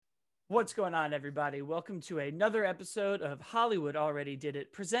What's going on, everybody? Welcome to another episode of Hollywood Already Did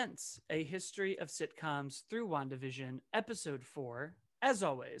It presents A History of Sitcoms through WandaVision, Episode 4. As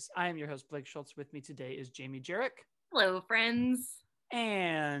always, I am your host, Blake Schultz. With me today is Jamie Jarek. Hello, friends.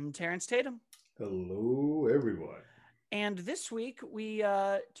 And Terrence Tatum. Hello, everyone. And this week, we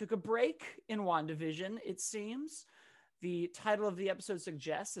took a break in WandaVision, it seems. The title of the episode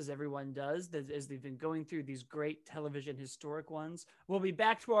suggests, as everyone does, that as they've been going through these great television historic ones, we'll be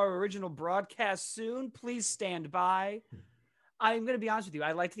back to our original broadcast soon. Please stand by. I'm going to be honest with you.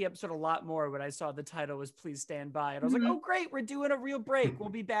 I liked the episode a lot more when I saw the title was Please Stand By. And I was like, oh, great. We're doing a real break. We'll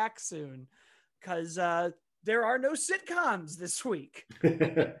be back soon. Because there are no sitcoms this week.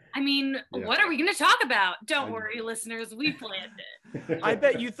 I mean, what are we going to talk about? Don't worry, listeners. We planned it. I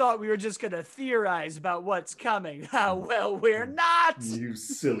bet you thought we were just going to theorize about what's coming. Well, we're not. You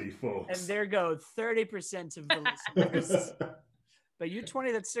silly folks. And there go 30% of the listeners. But you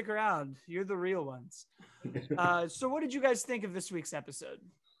 20 that stick around, you're the real ones. So what did you guys think of this week's episode?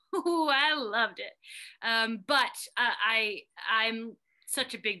 Oh, I loved it. But I'm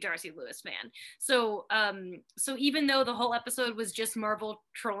such a big Darcy Lewis fan. So even though the whole episode was just Marvel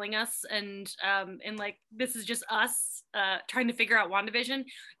trolling us and like this is just us trying to figure out WandaVision,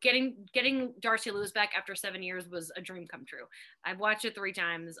 getting Darcy Lewis back after 7 years was a dream come true. I've watched it 3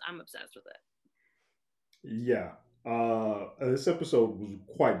 times. I'm obsessed with it. Yeah. This episode was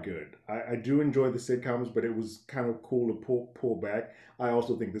quite good. I do enjoy the sitcoms, but it was kind of cool to pull back. I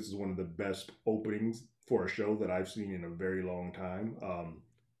also think this is one of the best openings for a show that I've seen in a very long time.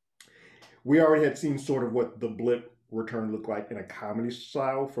 We already had seen sort of what the Blip return looked like in a comedy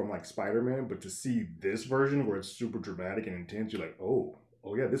style from like Spider-Man, but to see this version where it's super dramatic and intense, you're like, oh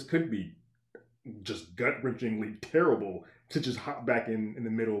yeah, this could be just gut-wrenchingly terrible to just hop back in the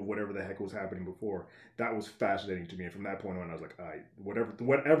middle of whatever the heck was happening before. That was fascinating to me. And from that point on, I was like, all right,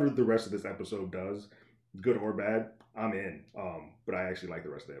 whatever the rest of this episode does, good or bad, I'm in. But I actually like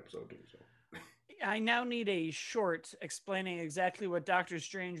the rest of the episode too. So I now need a short explaining exactly what Doctor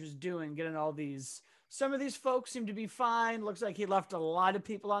Strange was doing, getting all these. Some of these folks seem to be fine. Looks like he left a lot of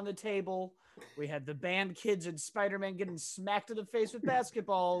people on the table. We had the band kids and Spider-Man getting smacked in the face with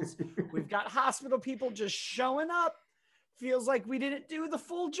basketballs. We've got hospital people just showing up. Feels like we didn't do the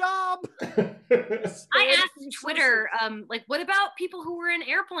full job. I asked Twitter, like, what about people who were in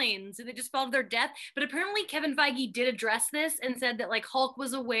airplanes and they just fell to their death? But apparently Kevin Feige did address this and said that like Hulk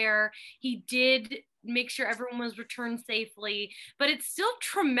was aware. He did make sure everyone was returned safely, but it's still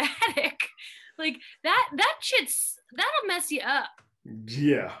traumatic. Like that that'll mess you up.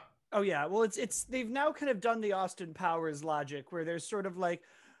 Yeah. Oh yeah. Well, it's they've now kind of done the Austin Powers logic where there's sort of like,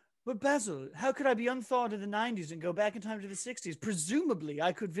 but Basil, how could I be unthawed in the 90s and go back in time to the 60s? Presumably,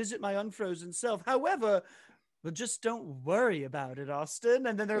 I could visit my unfrozen self. However, well, just don't worry about it, Austin.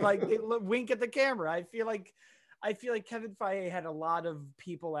 And then they're like, they wink at the camera. I feel like Kevin Feige had a lot of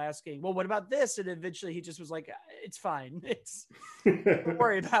people asking, well, what about this? And eventually he just was like, it's fine. Don't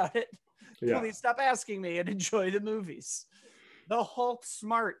worry about it. Yeah. Please stop asking me and enjoy the movies. The Hulk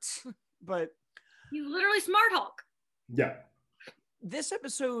smart, but he's literally Smart Hulk. Yeah. This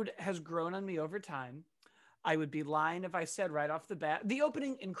episode has grown on me over time. I would be lying if I said right off the bat, the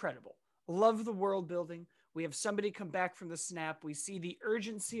opening, incredible. Love the world building. We have somebody come back from the snap. We see the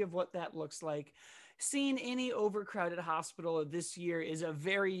urgency of what that looks like. Seeing any overcrowded hospital this year is a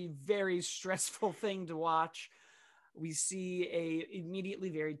very, very stressful thing to watch. We see a immediately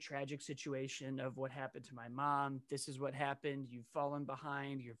very tragic situation of what happened to my mom. This is what happened. You've fallen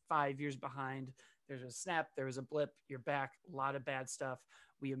behind. You're 5 years behind. There's a snap, there was a blip, you're back, a lot of bad stuff.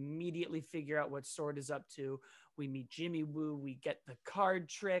 We immediately figure out what Sword is up to. We meet Jimmy Woo, we get the card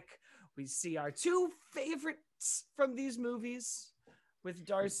trick. We see our 2 favorites from these movies with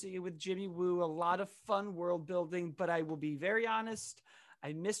Darcy, with Jimmy Woo, a lot of fun world building, but I will be very honest,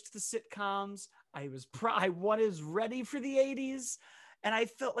 I missed the sitcoms. I was ready for the 80s, and I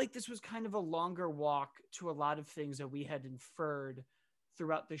felt like this was kind of a longer walk to a lot of things that we had inferred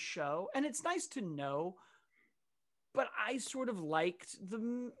throughout the show. And it's nice to know, but I sort of liked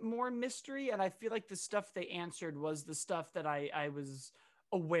the more mystery, and I feel like the stuff they answered was the stuff that I was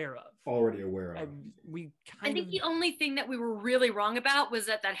aware of. Already aware of. I think the only thing that we were really wrong about was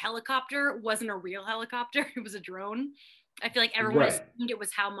that helicopter wasn't a real helicopter. It was a drone. I feel like everyone assumed it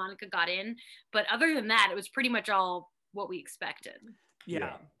was how Monica got in. But other than that, it was pretty much all what we expected.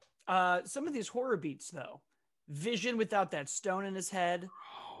 Yeah. Some of these horror beats, though. Vision without that stone in his head.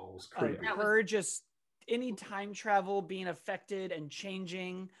 Oh, it was creepy. Her just any time travel being affected and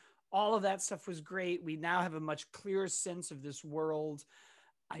changing. All of that stuff was great. We now have a much clearer sense of this world.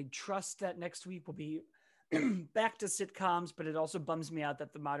 I trust that next week will be back to sitcoms, but it also bums me out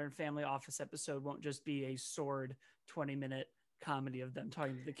that the Modern Family Office episode won't just be a sword 20-minute comedy of them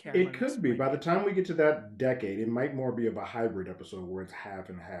talking to the camera. It could be. By the time we get to that decade, it might more be of a hybrid episode where it's half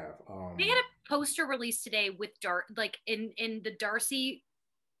and half. They had a poster released today with like in the Darcy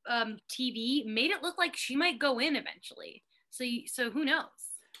TV, made it look like she might go in eventually. So who knows?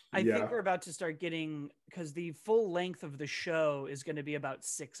 I think we're about to start getting, because the full length of the show is going to be about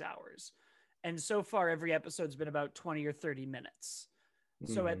 6 hours. And so far, every episode's been about 20 or 30 minutes.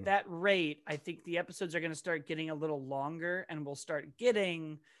 So at that rate, I think the episodes are going to start getting a little longer, and we'll start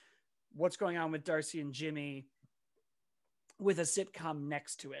getting what's going on with Darcy and Jimmy with a sitcom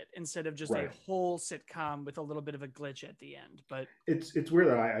next to it, instead of just a whole sitcom with a little bit of a glitch at the end. But it's weird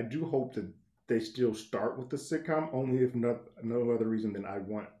that I do hope that they still start with the sitcom, only if no other reason than I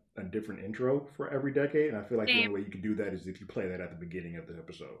want a different intro for every decade. And I feel like the only way you can do that is if you play that at the beginning of the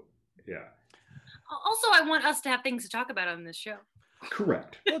episode. Yeah. Also, I want us to have things to talk about on this show.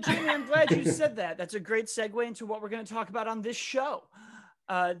 Correct. Well, Jamie, I'm glad you said that. That's a great segue into what we're going to talk about on this show.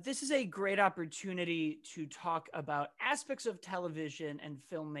 This is a great opportunity to talk about aspects of television and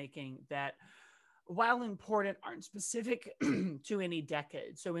filmmaking that, while important, aren't specific to any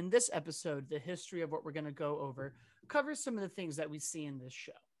decade. So in this episode, the history of what we're going to go over covers some of the things that we see in this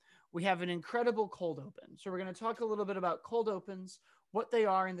show. We have an incredible cold open. So we're going to talk a little bit about cold opens, what they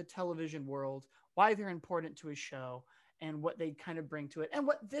are in the television world, why they're important to a show, and what they kind of bring to it, and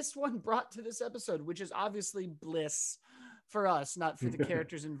what this one brought to this episode, which is obviously bliss for us, not for the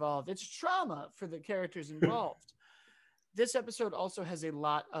characters involved. It's trauma for the characters involved. This episode also has a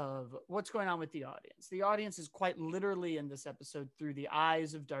lot of what's going on with the audience. The audience is quite literally in this episode through the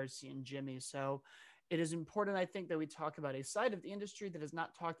eyes of Darcy and Jimmy. So it is important, I think, that we talk about a side of the industry that is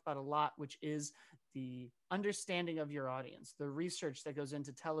not talked about a lot, which is the understanding of your audience, the research that goes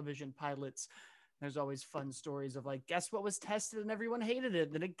into television pilots. There's always fun stories of like, guess what was tested and everyone hated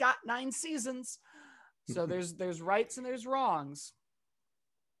it, and it got 9 seasons. So there's rights and there's wrongs.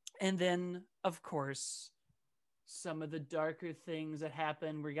 And then, of course, some of the darker things that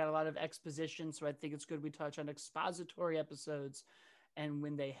happen. We got a lot of exposition, so I think it's good we touch on expository episodes and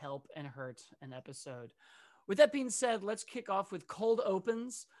when they help and hurt an episode. With that being said, let's kick off with cold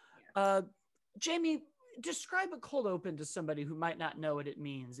opens. Jamie, describe a cold open to somebody who might not know what it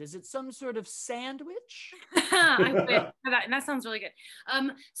means. Is it some sort of sandwich? That sounds really good.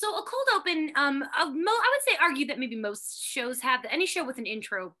 So a cold open, I would say argue that maybe most shows have any show with an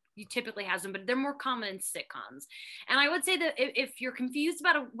intro. You typically has them, but they're more common in sitcoms. And I would say that if you're confused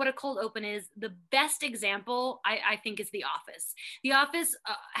about what a cold open is, the best example I think is The Office. The Office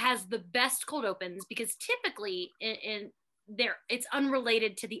has the best cold opens because typically in there it's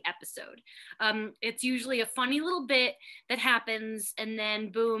unrelated to the episode. It's usually a funny little bit that happens, and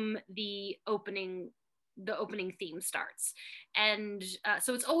then boom, the opening theme starts. And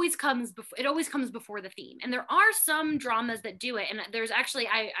so it always comes before the theme. And there are some dramas that do it, and there's actually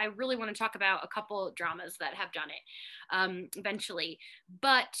I really want to talk about a couple dramas that have done it eventually,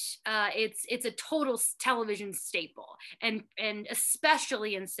 but it's a total television staple, and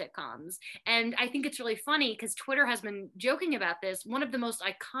especially in sitcoms. And I think it's really funny because Twitter has been joking about this. One of the most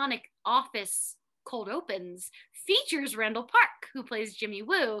iconic Office cold opens features Randall Park, who plays Jimmy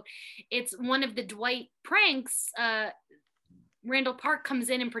Woo. It's one of the Dwight pranks. Randall Park comes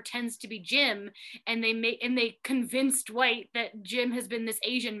in and pretends to be Jim, and they convince Dwight that Jim has been this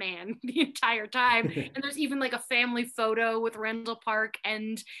Asian man the entire time. And there's even like a family photo with Randall Park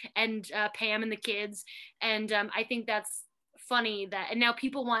and Pam and the kids. And I think that's funny and now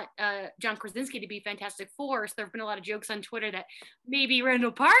people want John Krasinski to be Fantastic Four. So there have been a lot of jokes on Twitter that maybe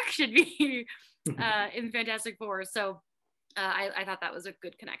Randall Park should be in Fantastic Four. So I thought that was a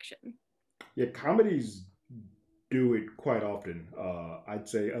good connection. Yeah, comedies do it quite often. I'd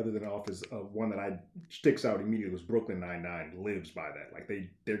say other than Office, one that sticks out immediately was Brooklyn Nine-Nine. Lives by that. Like they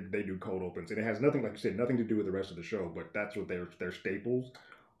do cold opens, and it has nothing, like you said, nothing to do with the rest of the show, but that's what their staples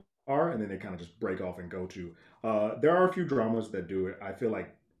are, and then they kind of just break off and go to. There are a few dramas that do it. I feel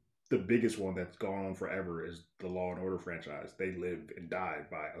like the biggest one that's gone on forever is the Law and Order franchise. They live and die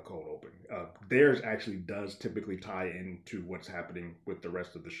by a cold open. Theirs actually does typically tie into what's happening with the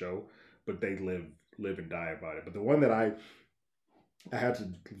rest of the show, but they live and die about it. But the one that I had to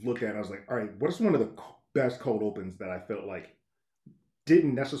look at, I was like, all right, what is one of the best cold opens that I felt like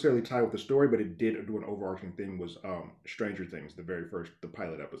didn't necessarily tie with the story, but it did do an overarching thing, was Stranger Things, the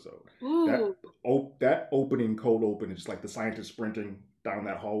pilot episode. Ooh. That opening cold open is just like the scientist sprinting down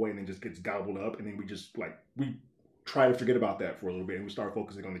that hallway and then just gets gobbled up, and then we try to forget about that for a little bit and we start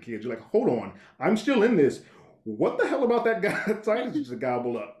focusing on the kids. You're like, hold on, I'm still in this. What the hell about that guy scientist just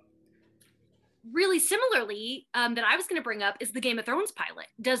gobbled up? really similarly, that I was going to bring up is the Game of Thrones pilot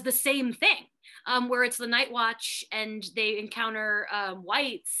does the same thing, where it's the Night Watch and they encounter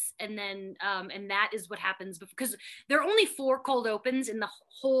whites, and then and that is what happens because there are only 4 cold opens in the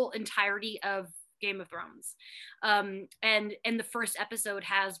whole entirety of Game of Thrones, and the first episode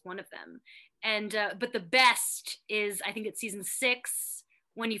has one of them, and but the best is I think it's season 6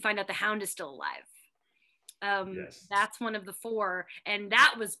 when you find out the Hound is still alive. Yes. That's one of the 4, and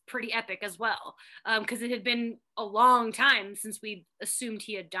that was pretty epic as well, because it had been a long time since we assumed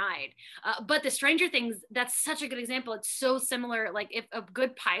he had died. But the Stranger Things, that's such a good example. It's so similar. Like if a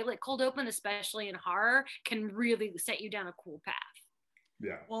good pilot cold open, especially in horror, can really set you down a cool path.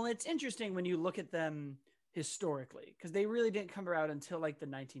 Yeah. Well, it's interesting when you look at them historically, because they really didn't come around until like the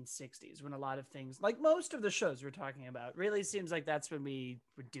 1960s, when a lot of things, like most of the shows we're talking about, really seems like that's when we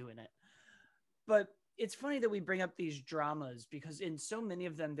were doing it. But it's funny that we bring up these dramas because in so many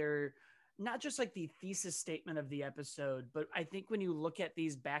of them, they're not just like the thesis statement of the episode, but I think when you look at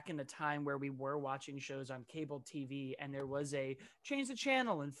these back in the time where we were watching shows on cable TV and there was a change the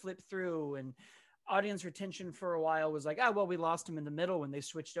channel and flip through, and audience retention for a while was like, oh, well, we lost them in the middle when they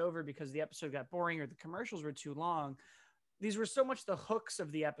switched over because the episode got boring or the commercials were too long. These were so much the hooks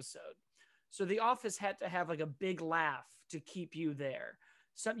of the episode. So The Office had to have like a big laugh to keep you there.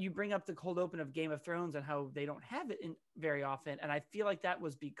 You bring up the cold open of Game of Thrones and how they don't have it in very often. And I feel like that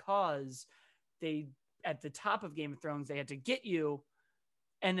was because they, at the top of Game of Thrones, they had to get you.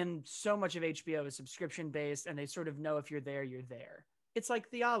 And then so much of HBO is subscription based and they sort of know if you're there, you're there. It's like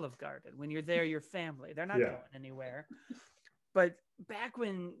the Olive Garden. When you're there, you're family. They're not going anywhere. But back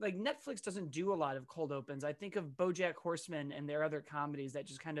when, like, Netflix doesn't do a lot of cold opens, I think of BoJack Horseman and their other comedies that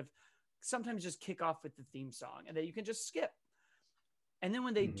just kind of sometimes just kick off with the theme song and that you can just skip. And then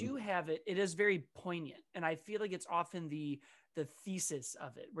when they do have it, it is very poignant. And I feel like it's often the thesis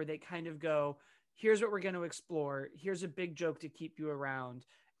of it, where they kind of go, here's what we're going to explore. Here's a big joke to keep you around,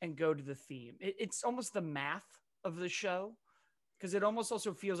 and go to the theme. It's almost the math of the show, because it almost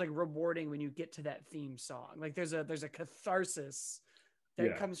also feels like rewarding when you get to that theme song. Like there's a catharsis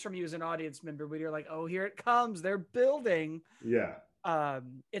that comes from you as an audience member when you're like, oh, here it comes. They're building. Yeah.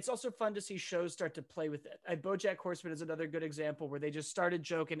 It's also fun to see shows start to play with it. BoJack Horseman is another good example where they just start a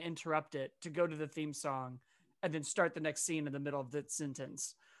joke and interrupt it to go to the theme song and then start the next scene in the middle of the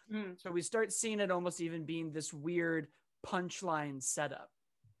sentence. So we start seeing it almost even being this weird punchline setup.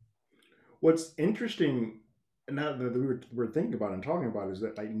 What's interesting now that we're thinking about and talking about is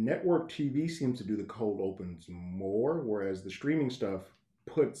that like network TV seems to do the cold opens more, whereas the streaming stuff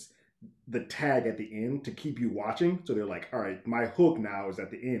puts the tag at the end to keep you watching. So they're like, all right, my hook now is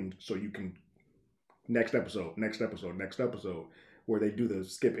at the end, so you can next episode, where they do the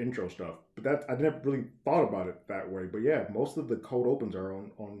skip intro stuff. But that I never really thought about it that way. But yeah, most of the cold opens are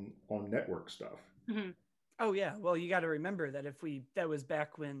on network stuff. Mm-hmm. Oh yeah, well you got to remember that that was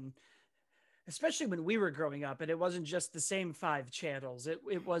back when, especially when we were growing up, and it wasn't just the same 5 channels.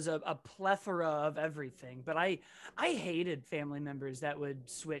 It was a plethora of everything. But I hated family members that would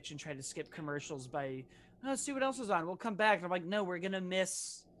switch and try to skip commercials by, let's see what else is on. We'll come back. And I'm like, no, we're going to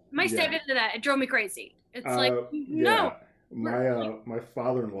miss. My step into that. It drove me crazy. It's like, no. My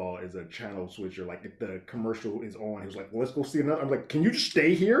father-in-law is a channel switcher. Like if the commercial is on, he was like, well, let's go see another. I'm like, can you just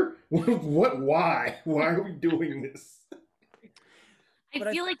stay here? What? Why are we doing this? I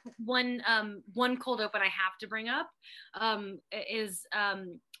feel like one cold open I have to bring up is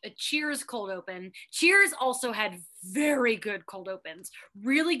a Cheers cold open. Cheers also had very good cold opens,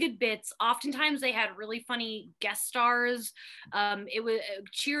 really good bits. Oftentimes they had really funny guest stars.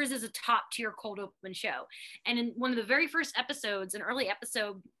 Cheers is a top tier cold open show. And in one of the very first episodes, an early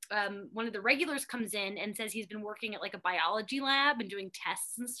episode, one of the regulars comes in and says he's been working at like a biology lab and doing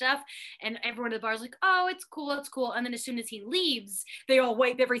tests and stuff. And everyone at the bar is like, oh, it's cool. And then as soon as he leaves, they all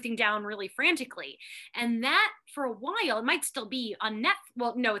wipe everything down really frantically. And that for a while, it might still be on Netflix.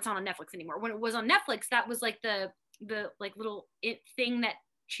 Well, no, it's not on Netflix anymore. When it was on Netflix, that was like the like little thing that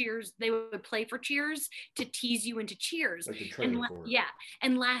Cheers, they would play for Cheers to tease you into Cheers. Like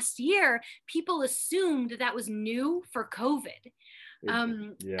and last year, people assumed that was new for COVID.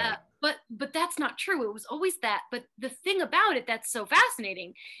 But that's not true. It was always that. But the thing about it that's so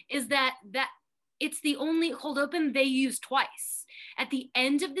fascinating is that it's the only cold open they used twice. At the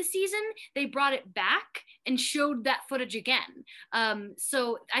end of the season, they brought it back and showed that footage again.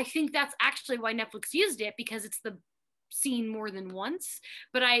 So I think that's actually why Netflix used it, because it's the scene more than once.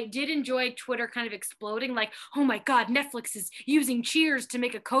 But I did enjoy Twitter kind of exploding like, oh my God, Netflix is using Cheers to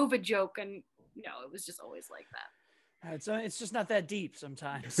make a COVID joke. And no, it was just always like that. It's just not that deep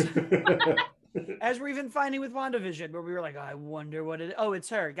sometimes. As we're even finding with WandaVision, where we were like, oh, I wonder what it. Oh, it's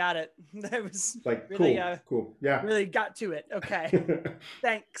her. Got it. That was Like, really, cool. Yeah. really got to it. Okay,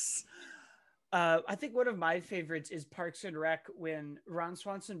 thanks. I think one of my favorites is Parks and Rec when Ron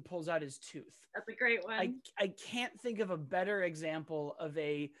Swanson pulls out his tooth. That's a great one. I can't think of a better example of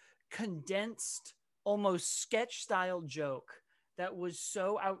a condensed, almost sketch style joke that was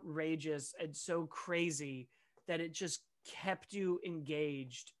so outrageous and so crazy that it just kept you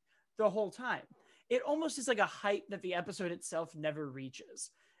engaged the whole time. It almost is like a height that the episode itself never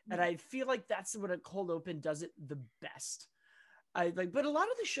reaches. And I feel like that's what a cold open does it the best. But a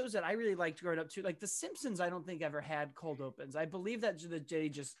lot of the shows that I really liked growing up too, like The Simpsons, I don't think ever had cold opens. I believe that they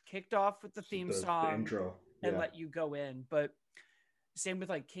just kicked off with the theme song, the intro, and let you go in. But same with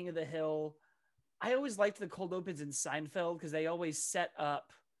like King of the Hill. I always liked the cold opens in Seinfeld because they always set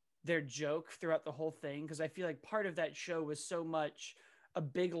up their joke throughout the whole thing. Because I feel like part of that show was so much a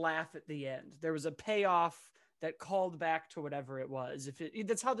big laugh at the end. There was a payoff that called back to whatever it was.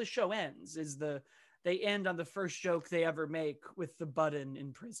 That's how the show ends. They end on the first joke they ever make with the button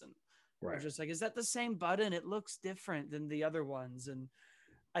in prison. Right. They're just like, is that the same button? It looks different than the other ones. And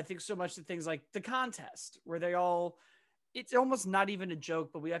I think so much of things like The Contest, where it's almost not even a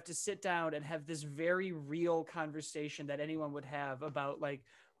joke, but we have to sit down and have this very real conversation that anyone would have about like,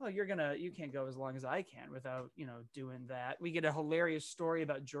 well, you can't go as long as I can without, doing that. We get a hilarious story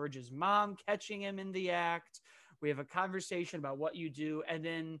about George's mom catching him in the act. We have a conversation about what you do, and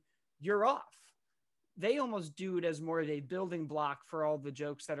then you're off. They almost do it as more of a building block for all the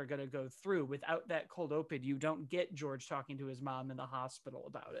jokes that are going to go through. Without that cold open, you don't get George talking to his mom in the hospital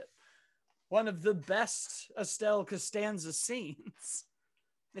about it. One of the best Estelle Costanza scenes.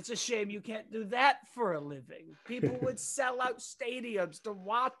 It's a shame you can't do that for a living. People would sell out stadiums to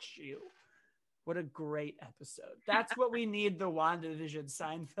watch you. What a great episode. That's what we need the WandaVision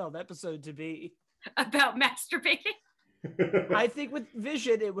Seinfeld episode to be. About masturbating? I think with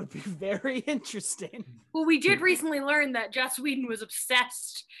Vision, it would be very interesting. Well, we did recently learn that Joss Whedon was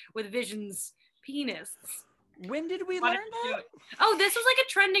obsessed with Vision's penis. When did we learn that? Oh, this was like a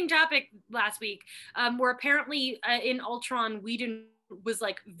trending topic last week, where apparently in Ultron, Whedon was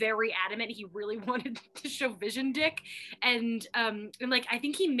like very adamant he really wanted to show Vision dick, and like I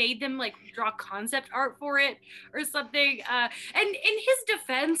think he made them like draw concept art for it or something. And in his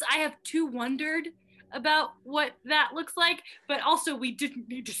defense, I have too wondered about what that looks like, but also we didn't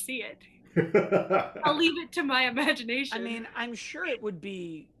need to see it. I'll leave it to my imagination. I mean, I'm sure it would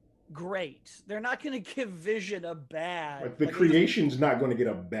be great. They're not going to give Vision a bad. Like the creation's not going to get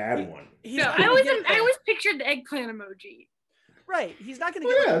a bad one. No, I always pictured the eggplant emoji. Right. He's not going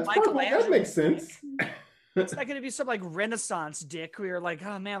to get Michelangelo. That makes sense. It's not going to be some like Renaissance dick where you're like,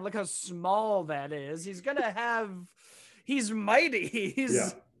 oh man, look how small that is. He's going to he's mighty.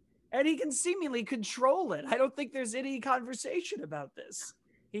 And he can seemingly control it. I don't think there's any conversation about this.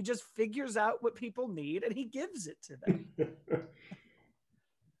 He just figures out what people need and he gives it to them.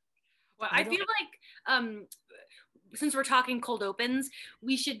 Well, I feel like since we're talking cold opens,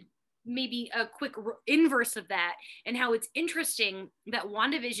 we should maybe a quick inverse of that, and how it's interesting that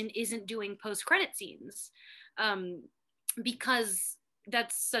WandaVision isn't doing post-credit scenes, because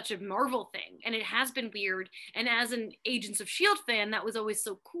that's such a Marvel thing, and it has been weird. And as an Agents of S.H.I.E.L.D. fan, that was always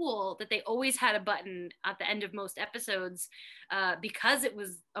so cool that they always had a button at the end of most episodes, because it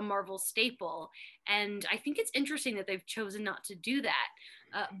was a Marvel staple. And I think it's interesting that they've chosen not to do that.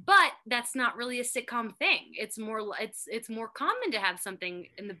 But that's not really a sitcom thing. It's more common to have something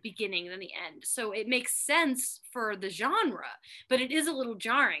in the beginning than the end. So it makes sense for the genre, but it is a little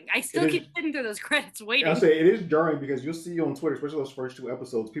jarring. I still keep sitting through those credits waiting. I'll say it is jarring because you'll see on Twitter, especially those first 2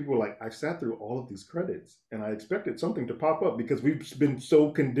 episodes, people were like, I sat through all of these credits and I expected something to pop up because we've been so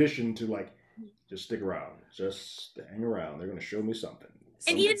conditioned to like, just stick around, just hang around. They're going to show me something.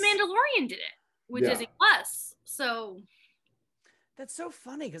 And even Mandalorian did it with Disney Plus. So... That's so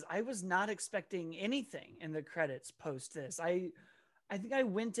funny because I was not expecting anything in the credits post this. I think I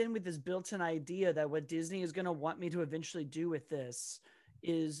went in with this built-in idea that what Disney is going to want me to eventually do with this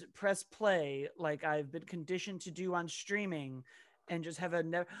is press play like I've been conditioned to do on streaming and just have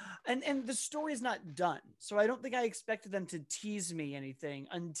and the story is not done. So I don't think I expected them to tease me anything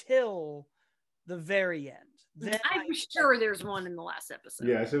until the very end. Then I'm sure there's one in the last episode.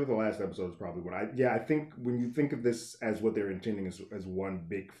 Yeah, I said with the last episode is probably what I think when you think of this as what they're intending as one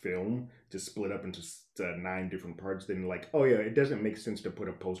big film to split up into 9 different parts, then like, oh yeah, it doesn't make sense to put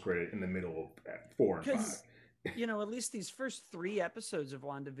a post credit in the middle of 4 and 5. At least these first 3 episodes of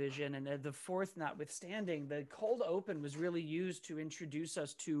WandaVision and the 4th notwithstanding, the cold open was really used to introduce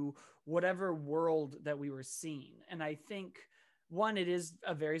us to whatever world that we were seeing. And I think one, it is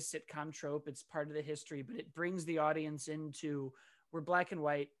a very sitcom trope. It's part of the history, but it brings the audience into, we're black and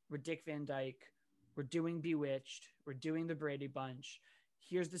white, we're Dick Van Dyke, we're doing Bewitched, we're doing the Brady Bunch.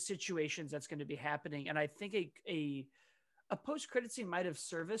 Here's the situations that's going to be happening. And I think a post-credit scene might have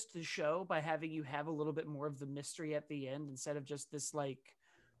serviced the show by having you have a little bit more of the mystery at the end instead of just this like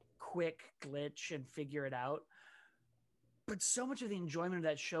quick glitch and figure it out. But so much of the enjoyment of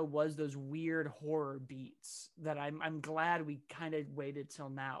that show was those weird horror beats that I'm glad we kind of waited till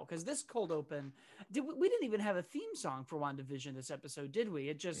now, because this cold open, we didn't even have a theme song for WandaVision this episode, did we?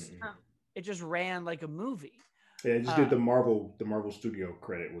 It just ran like a movie. Yeah, it just did the Marvel Studio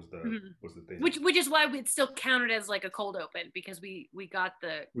credit was the thing. Which is why it still counted as like a cold open, because we got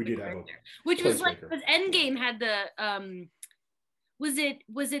the did have a which was like, because Endgame had the was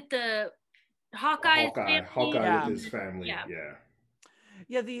it the Hawkeye with his family.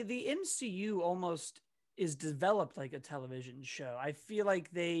 Yeah, the MCU almost is developed like a television show. I feel like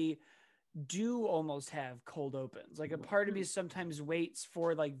they do almost have cold opens. Like a part of me sometimes waits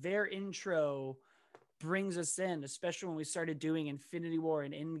for like their intro brings us in, especially when we started doing Infinity War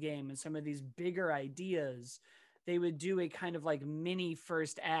and Endgame and some of these bigger ideas. They would do a kind of like mini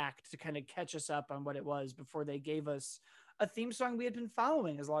first act to kind of catch us up on what it was before they gave us a theme song we had been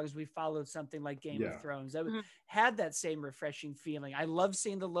following as long as we followed something like Game of Thrones. That had that same refreshing feeling. I love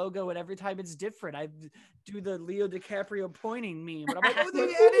seeing the logo, and every time it's different. I do the Leo DiCaprio pointing meme, but I'm like, oh, they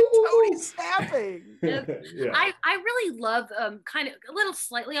added Tony snapping. I really love kind of a little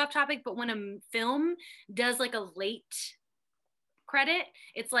slightly off topic, but when a film does like a late credit,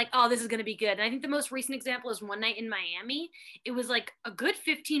 it's like, oh, this is going to be good. And I think the most recent example is One Night in Miami. It was like a good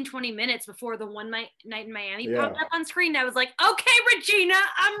 15-20 minutes before the One Night in Miami popped up on screen. I was like, okay, Regina,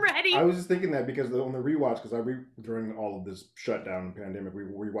 I'm ready. I was just thinking that because on the rewatch, because during all of this shutdown and pandemic, we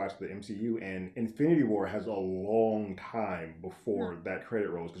rewatched the MCU, and Infinity War has a long time before that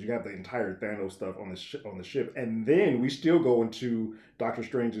credit rolls, because you have the entire Thanos stuff on the ship, and then we still go into Doctor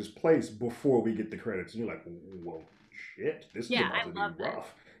Strange's place before we get the credits, and you're like, whoa. Shit, this is about to be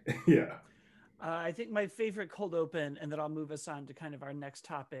rough. I think my favorite cold open, and then I'll move us on to kind of our next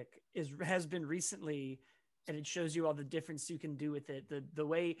topic, has been recently, and it shows you all the difference you can do with it. The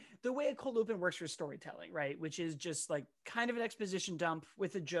way a cold open works for storytelling, right? Which is just like kind of an exposition dump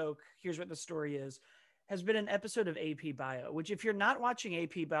with a joke. Here's what the story is. Has been an episode of AP Bio, which if you're not watching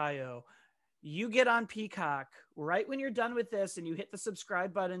AP Bio, you get on Peacock right when you're done with this and you hit the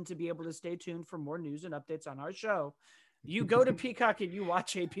subscribe button to be able to stay tuned for more news and updates on our show. You go to Peacock and you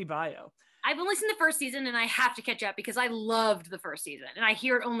watch AP Bio. I've only seen the first season and I have to catch up because I loved the first season and I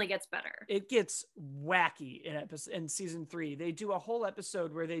hear it only gets better. It gets wacky in season 3. They do a whole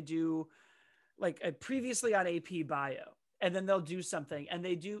episode where they do like a previously on AP Bio, and then they'll do something, and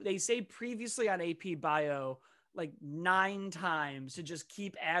they say previously on AP Bio like 9 times to just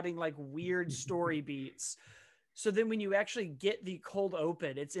keep adding like weird story beats. So then when you actually get the cold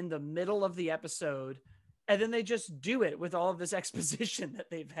open, it's in the middle of the episode, and then they just do it with all of this exposition that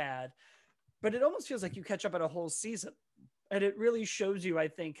they've had. But it almost feels like you catch up on a whole season. And it really shows you, I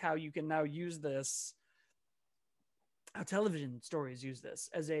think, how you can now use this, how television stories use this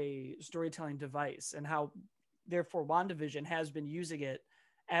as a storytelling device, and how therefore WandaVision has been using it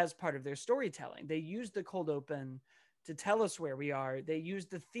as part of their storytelling. They use the cold open to tell us where we are. They use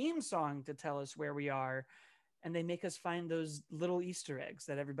the theme song to tell us where we are. And they make us find those little Easter eggs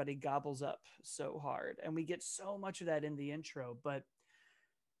that everybody gobbles up so hard. And we get so much of that in the intro. But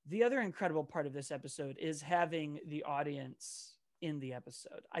the other incredible part of this episode is having the audience in the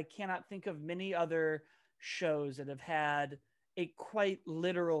episode. I cannot think of many other shows that have had a quite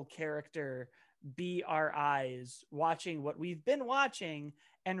literal character be our eyes watching what we've been watching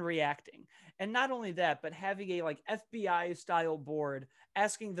and reacting. And not only that, but having a like FBI style board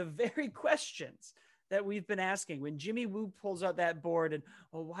asking the very questions that we've been asking. When Jimmy Woo pulls out that board and,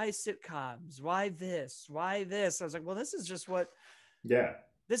 well, why sitcoms? Why this? Why this? I was like, well, this is just what,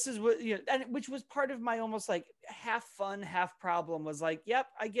 this is what, you know, and which was part of my almost like half fun, half problem was like, yep,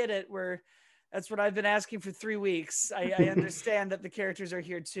 I get it. That's what I've been asking for 3 weeks. I understand that the characters are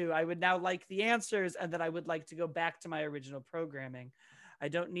here too. I would now like the answers, and that I would like to go back to my original programming. I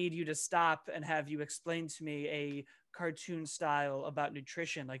don't need you to stop and have you explain to me a cartoon style about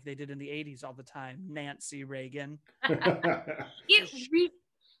nutrition like they did in the 80s all the time. Nancy Reagan.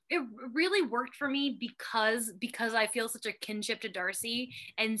 It really worked for me because I feel such a kinship to Darcy,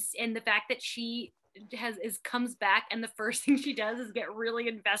 and the fact that she comes back and the first thing she does is get really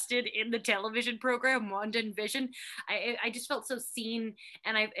invested in the television program Wanda and Vision. I just felt so seen,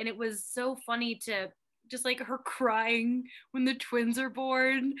 and it was so funny to just like her crying when the twins are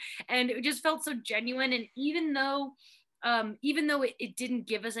born, and it just felt so genuine. And even though even though it didn't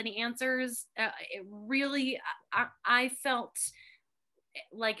give us any answers, it really, I felt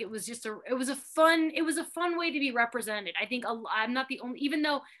like it was a fun way to be represented. I think I'm not the only, even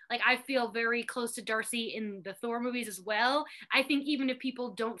though like I feel very close to Darcy in the Thor movies as well, I think even if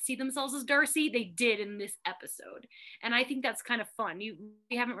people don't see themselves as Darcy, they did in this episode, and I think that's kind of fun.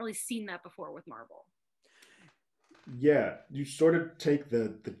 We haven't really seen that before with Marvel. Yeah, you sort of take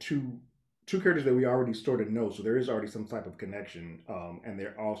the two characters that we already sort of know, so there is already some type of connection, and they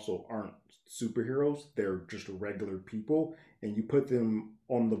also aren't superheroes; they're just regular people, and you put them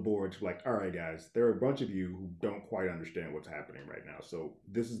on the board to like, all right, guys, there are a bunch of you who don't quite understand what's happening right now, so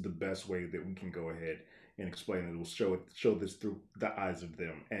this is the best way that we can go ahead and explain it. We'll show this through the eyes of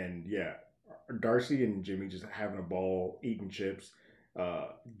them, and yeah, Darcy and Jimmy just having a ball, eating chips,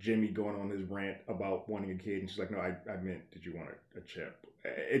 Jimmy going on his rant about wanting a kid, and she's like, "No, I meant, did you want a chip?"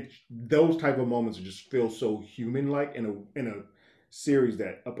 It's those type of moments just feel so human like in a series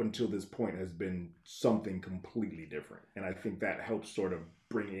that up until this point has been something completely different, and I think that helps sort of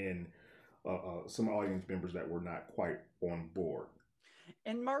bring in some audience members that were not quite on board.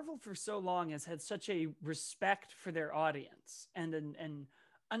 And Marvel for so long has had such a respect for their audience and an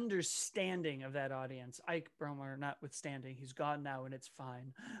understanding of that audience. Ike Bromer, notwithstanding, he's gone now and it's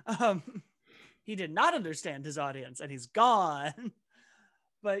fine. He did not understand his audience and he's gone.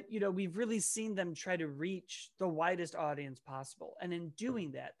 But, we've really seen them try to reach the widest audience possible. And in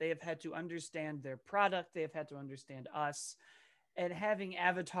doing that, they have had to understand their product. They have had to understand us. And having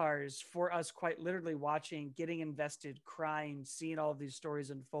avatars for us quite literally watching, getting invested, crying, seeing all of these stories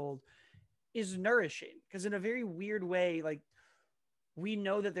unfold is nourishing. Because in a very weird way, like, we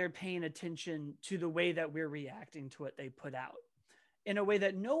know that they're paying attention to the way that we're reacting to what they put out in a way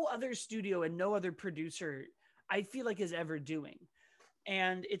that no other studio and no other producer, I feel like, is ever doing.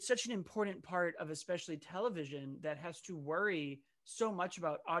 And it's such an important part of especially television that has to worry so much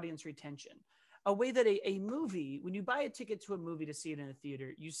about audience retention. A way that a movie, when you buy a ticket to a movie to see it in a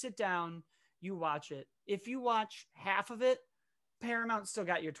theater, you sit down, you watch it. If you watch half of it, Paramount still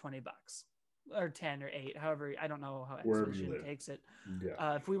got your $20 or 10 or 8, however, I don't know how Exhibition takes it.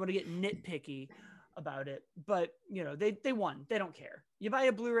 Yeah. If we want to get nitpicky about it, but they won. They don't care. You buy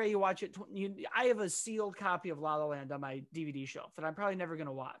a Blu-ray, you watch it. I have a sealed copy of La La Land on my DVD shelf that I'm probably never going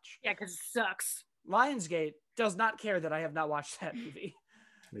to watch. Yeah, because it sucks. Lionsgate does not care that I have not watched that movie.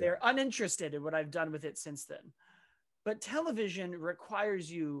 Yeah. They're uninterested in what I've done with it since then. But television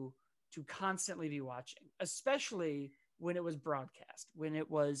requires you to constantly be watching, especially when it was broadcast, when it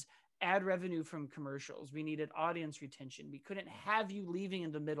was ad revenue from commercials. We needed audience retention. We couldn't have you leaving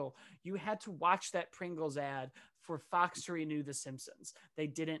in the middle. You had to watch that Pringles ad for Fox to renew The Simpsons. They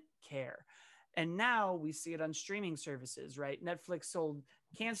didn't care. And now we see it on streaming services, right? Netflix sold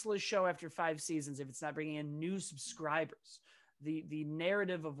cancel a show after 5 seasons if it's not bringing in new subscribers. The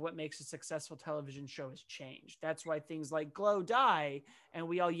narrative of what makes a successful television show has changed. That's why things like Glow die and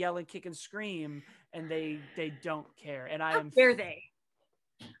we all yell and kick and scream and they don't care. And I am Where they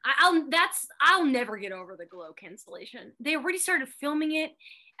I'll never get over the Glow cancellation. They already started filming it.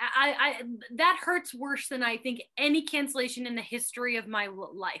 I that hurts worse than I think any cancellation in the history of my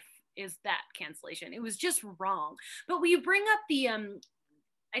life is that cancellation. It was just wrong. But when you bring up the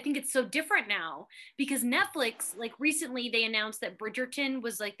I think it's so different now because Netflix, like recently they announced that Bridgerton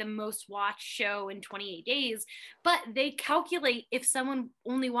was like the most watched show in 28 days, but they calculate if someone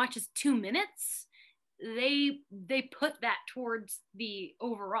only watches 2 minutes, they put that towards the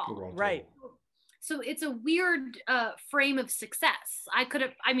overall. Right. So it's a weird frame of success.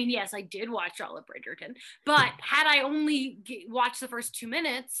 Yes, I did watch all of Bridgerton, but had I only watched the first 2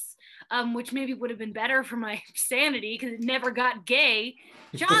 minutes, which maybe would have been better for my sanity because it never got gay.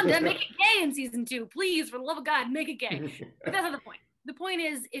 Shonda, make it gay in season 2, please, for the love of God, make it gay. But that's not the point. The point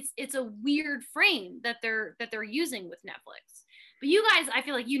is, it's a weird frame that they're using with Netflix. But you guys, I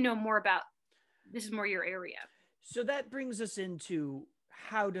feel like you know more about. This is more your area. So that brings us into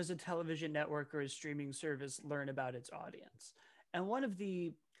how does a television network or a streaming service learn about its audience? And one of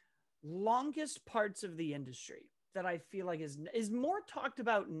the longest parts of the industry that I feel like is more talked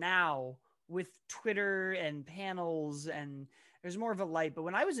about now with Twitter and panels, and there's more of a light. But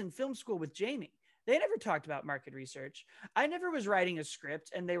when I was in film school with Jamie, they never talked about market research. I never was writing a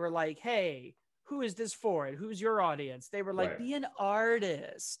script and they were like, hey, who is this for? And who's your audience? They were like, be an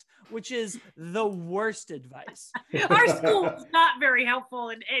artist, which is the worst advice. Our school is not very helpful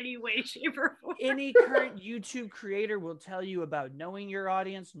in any way, shape, or form. Any current YouTube creator will tell you about knowing your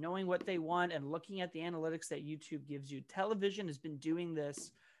audience, knowing what they want, and looking at the analytics that YouTube gives you. Television has been doing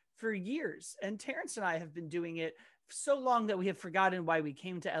this for years. And Terrence and I have been doing it so long that we have forgotten why we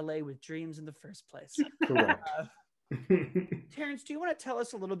came to LA with dreams in the first place. Correct. Terrence, do you want to tell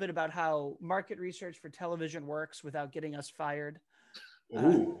us a little bit about how market research for television works without getting us fired? Uh,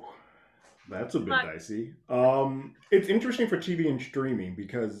 Ooh, that's a bit But dicey. It's interesting for TV and streaming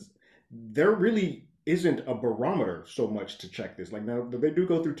because there really isn't a barometer so much to check this. Like now, they do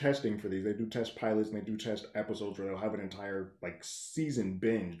go through testing for these. They do test pilots and they do test episodes where they'll have an entire like season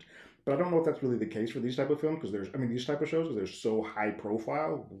binged. But I don't know if that's really the case for these type of films because these type of shows because they're so high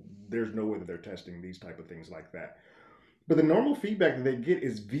profile. There's no way that they're testing these type of things like that. But the normal feedback that they get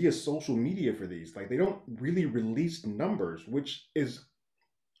is via social media for these. Like they don't really release numbers, which is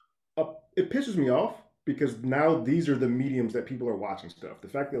it pisses me off because now these are the mediums that people are watching stuff. The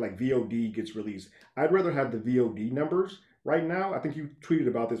fact that like VOD gets released, I'd rather have the VOD numbers right now. I think you tweeted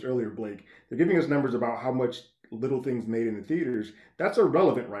about this earlier, Blake. They're giving us numbers about how much little things made in the theaters. That's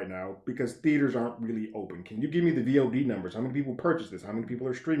irrelevant right now because theaters aren't really open. Can you give me the VOD numbers? How many people purchase this? How many people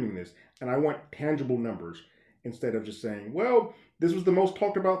are streaming this? And I want tangible numbers instead of just saying, well, this was the most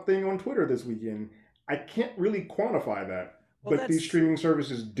talked about thing on Twitter this weekend. I can't really quantify that, well, but these streaming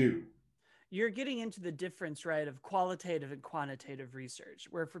services do. you're getting into the difference, right, of qualitative and quantitative research,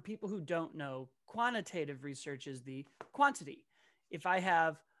 where for people who don't know, quantitative research is the quantity. If I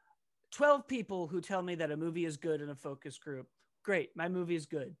have 12 people who tell me that a movie is good in a focus group, great, my movie is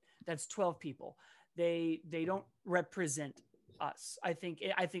good. That's 12 people. They don't represent us. I think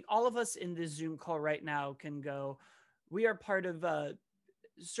all of us in this Zoom call right now can go, we are part of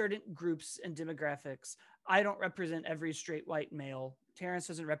certain groups and demographics. I don't represent every straight white male. Terrence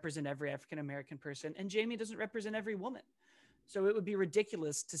doesn't represent every African American person, and Jamie doesn't represent every woman. So it would be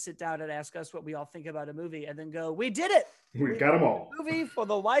ridiculous to sit down and ask us what we all think about a movie and then go, we did it. We got them all. Movie for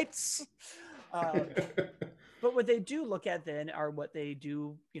the whites. But what they do look at then are what they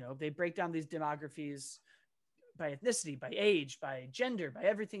do, they break down these demographies by ethnicity, by age, by gender, by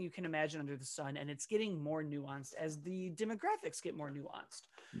everything you can imagine under the sun. And it's getting more nuanced as the demographics get more nuanced.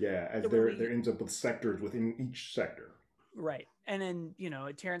 Yeah, as So there ends up with sectors within each sector. Right. And then,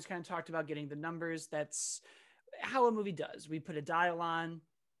 Terrence kind of talked about getting the numbers. That's how a movie does. We put a dial on,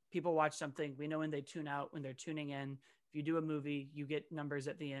 people watch something. We know when they tune out, when they're tuning in. If you do a movie, you get numbers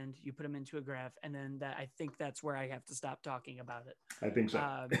at the end, you put them into a graph. And then I think that's where I have to stop talking about it. I think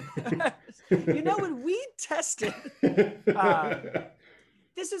so. When we tested,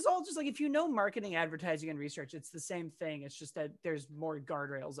 this is all just like, if you know marketing, advertising, and research, it's the same thing. It's just that there's more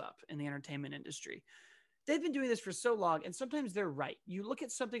guardrails up in the entertainment industry. They've been doing this for so long, and sometimes they're right. You look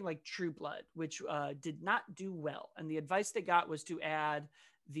at something like True Blood, which did not do well, and the advice they got was to add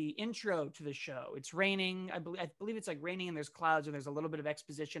the intro to the show. It's raining. I believe it's like raining and there's clouds and there's a little bit of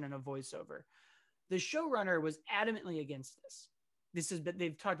exposition and a voiceover. The showrunner was adamantly against this.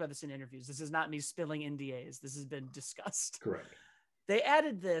 They've talked about this in interviews. This is not me spilling NDAs. This has been discussed. Correct. They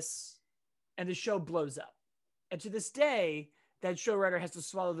added this and the show blows up. And to this day, that showrunner has to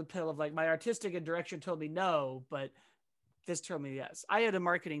swallow the pill of like, my artistic and direction told me no, but this told me yes. I had a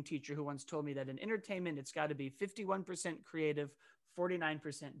marketing teacher who once told me that in entertainment, it's got to be 51% creative,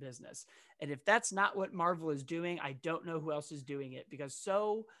 49% business. And if that's not what Marvel is doing, I don't know who else is doing it, because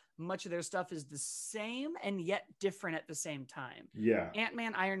so much of their stuff is the same and yet different at the same time. Yeah.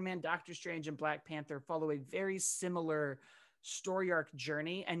 Ant-Man, Iron Man, Doctor Strange, and Black Panther follow a very similar story arc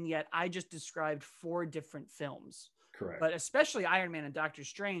journey. And yet I just described 4 different films. Correct. But especially Iron Man and Doctor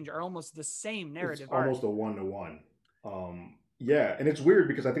Strange are almost the same narrative. It's almost a 1-to-1. Yeah, and it's weird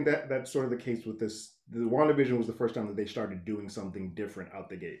because I think that's sort of the case with this. The WandaVision was the first time that they started doing something different out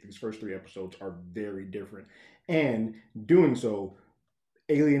the gate. These first 3 episodes are very different, and doing so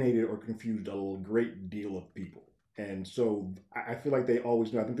alienated or confused a great deal of people. And so I feel like they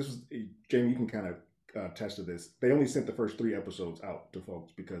always know. I think this was, Jamie, you can kind of attest to this. They only sent the first 3 episodes out to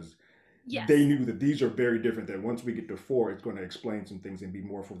folks because they knew that these are very different. That once we get to 4, it's going to explain some things and be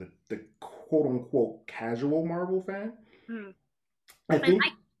more for the quote unquote casual Marvel fan.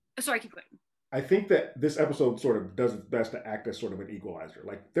 Sorry, keep going. I think that this episode sort of does its best to act as sort of an equalizer.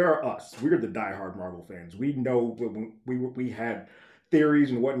 Like, there are us. We're the diehard Marvel fans. We know when we had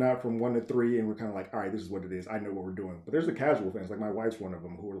theories and whatnot from 1 to 3, and we're kind of like, all right, this is what it is. I know what we're doing. But there's the casual fans, like my wife's one of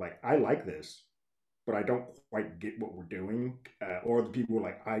them, who are like, I like this, but I don't quite get what we're doing. Or the people who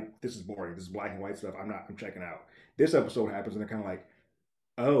are like, this is boring. This is black and white stuff. I'm checking out. This episode happens, and they're kind of like,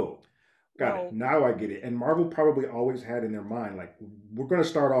 oh, got it. Now I get it. And Marvel probably always had in their mind, like, we're going to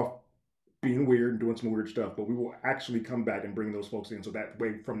start off being weird and doing some weird stuff, but we will actually come back and bring those folks in. So that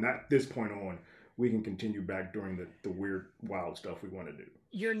way, from this point on, we can continue back doing the weird, wild stuff we want to do.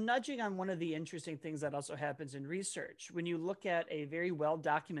 You're nudging on one of the interesting things that also happens in research. When you look at a very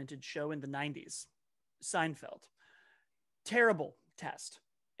well-documented show in the 90s, Seinfeld, terrible test.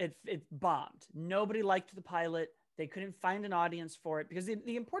 It bombed. Nobody liked the pilot. They couldn't find an audience for it because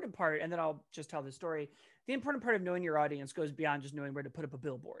the important part, and then I'll just tell the story. The important part of knowing your audience goes beyond just knowing where to put up a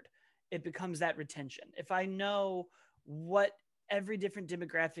billboard. It becomes that retention. If I know what every different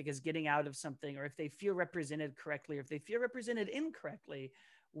demographic is getting out of something, or if they feel represented correctly, or if they feel represented incorrectly,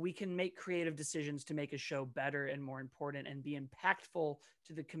 we can make creative decisions to make a show better and more important and be impactful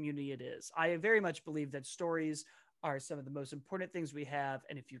to the community it is. I very much believe that stories are some of the most important things we have.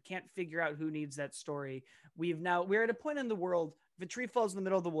 And if you can't figure out who needs that story, we're at a point in the world, if a tree falls in the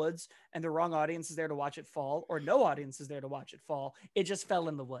middle of the woods and the wrong audience is there to watch it fall, or no audience is there to watch it fall, it just fell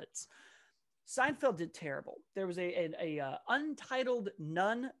in the woods. Seinfeld did terrible. There was a untitled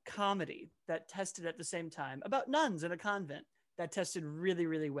nun comedy that tested at the same time about nuns in a convent that tested really,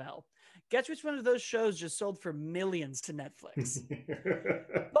 really well. Guess which one of those shows just sold for millions to Netflix?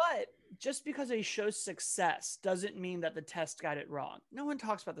 But just because a show's success doesn't mean that the test got it wrong. No one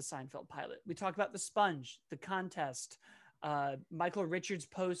talks about the Seinfeld pilot. We talk about The Sponge, The Contest, Michael Richards'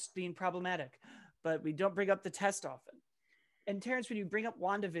 post being problematic, but we don't bring up the test often. And Terrence, when you bring up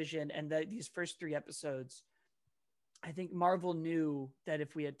WandaVision and these first 3 episodes, I think Marvel knew that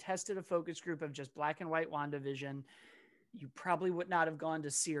if we had tested a focus group of just black and white WandaVision, you probably would not have gone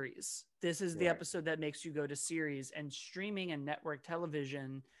to series. This is the episode that makes you go to series, and streaming and network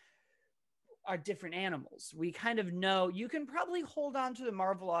television are different animals. We kind of know you can probably hold on to the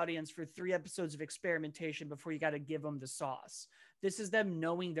Marvel audience for 3 episodes of experimentation before you got to give them the sauce. This is them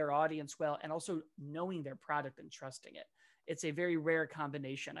knowing their audience well and also knowing their product and trusting it. It's a very rare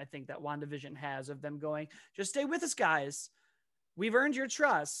combination, I think, that WandaVision has of them going, just stay with us, guys. We've earned your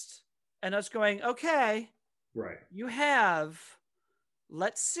trust. And us going, okay, right. You have,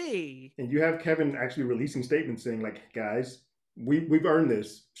 let's see. And you have Kevin actually releasing statements saying, like, guys, we've earned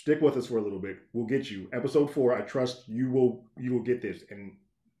this. Stick with us for a little bit. We'll get you. Episode 4, I trust you will get this. And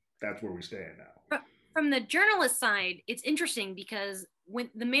that's where we stand now. From the journalist side, it's interesting because when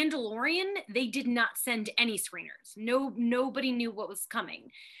The Mandalorian, they did not send any screeners. Nobody knew what was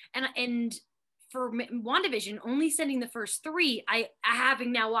coming. And for WandaVision, only sending the first 3, I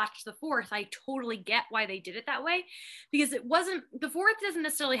having now watched the 4th, I totally get why they did it that way, because it wasn't, the 4th doesn't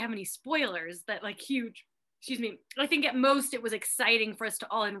necessarily have any spoilers that like huge, excuse me. I think at most it was exciting for us to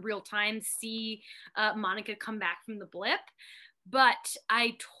all in real time see Monica come back from the blip. But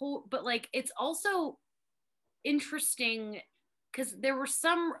like, it's also interesting because there were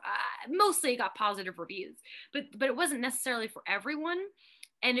some, mostly it got positive reviews, but it wasn't necessarily for everyone.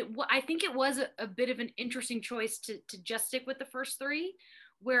 And I think it was a bit of an interesting choice to just stick with the first 3,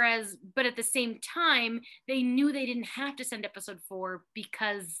 but at the same time, they knew they didn't have to send episode 4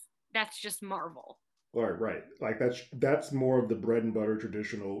 because that's just Marvel. Right. Like that's more of the bread and butter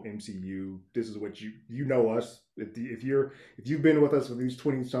traditional MCU. This is what you know us. If you've been with us for these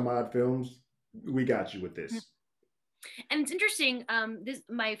 20 some odd films, we got you with this. And it's interesting,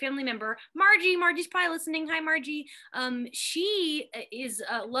 my family member, Margie's probably listening. Hi, Margie. She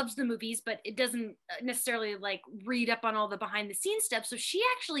loves the movies, but it doesn't necessarily like read up on all the behind the scenes stuff. So she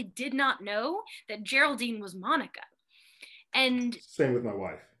actually did not know that Geraldine was Monica. And same with my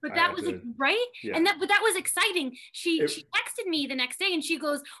wife. But that was right. Yeah. But that was exciting. She texted me the next day and she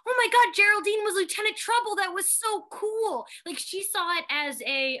goes, "Oh my God, Geraldine was Lieutenant Trouble. That was so cool." Like she saw it as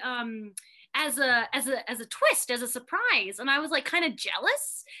a twist, as a surprise. And I was like kind of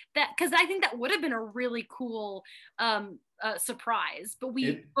jealous because I think that would have been a really cool surprise, but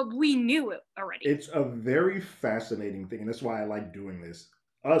we knew it already. It's a very fascinating thing. And that's why I like doing this.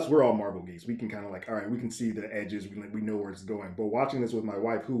 We're all Marvel geeks. We can kind of like, all right, we can see the edges. We know where it's going. But watching this with my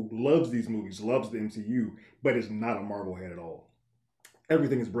wife, who loves these movies, loves the MCU, but is not a Marvel head at all.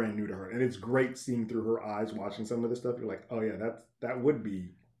 Everything is brand new to her. And it's great seeing through her eyes, watching some of this stuff. You're like, oh yeah, that would be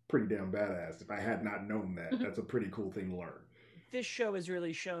pretty damn badass if I had not known that. That's a pretty cool thing to learn. This show has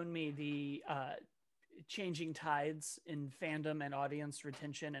really shown me the changing tides in fandom and audience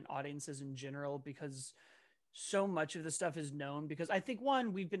retention and audiences in general, because so much of the stuff is known. Because I think,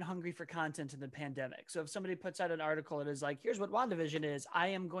 one, we've been hungry for content in the pandemic. So if somebody puts out an article and is like, here's what WandaVision is, I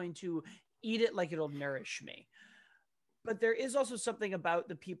am going to eat it like it'll nourish me. But there is also something about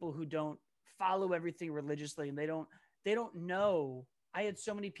the people who don't follow everything religiously, and they don't know. I had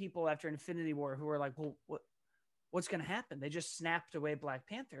so many people after Infinity War who were like, well, what's going to happen? They just snapped away Black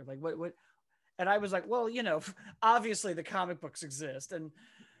Panther. Like what? And I was like, well, obviously the comic books exist. And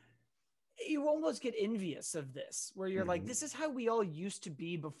you almost get envious of this, where you're like, this is how we all used to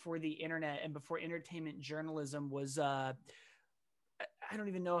be before the internet and before entertainment journalism was, I don't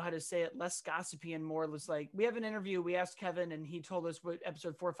even know how to say it, less gossipy and more was like, we have an interview, we asked Kevin and he told us what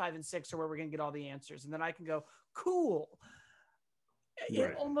episode 4, 5, and 6 are where we're going to get all the answers. And then I can go, cool. it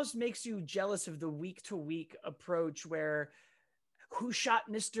Right. almost makes you jealous of the week to week approach where who shot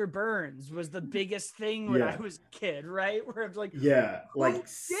Mr. Burns was the biggest thing when I Yeah. was a kid, right? Where I'm like, Yeah, who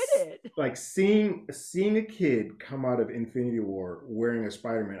did it? like seeing a kid come out of Infinity War wearing a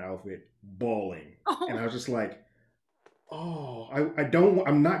Spider-Man outfit, bawling, and I Oh, was just like, oh, I don't,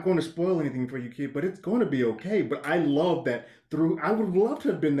 I'm not going to spoil anything for you, kid, but it's going to be okay. But I love that through. I would love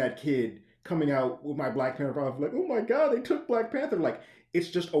to have been that kid coming out with my Black Panther outfit, like, oh my God, they took Black Panther. Like, it's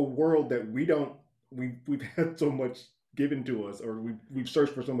just a world that we don't. We've had so much given to us, or we've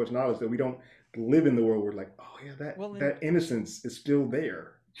searched for so much knowledge that we don't live in the world where like, oh yeah, Well, and that innocence is still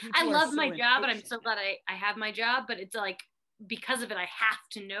there. I people are love so my job, and I'm impatient. so glad I have my job. But it's like because of it, I have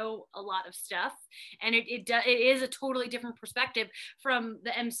to know a lot of stuff, and it is a totally different perspective from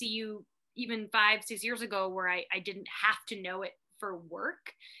the MCU even 5-6 years ago, where I didn't have to know it for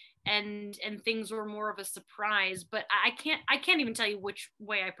work, and things were more of a surprise. But I can't even tell you which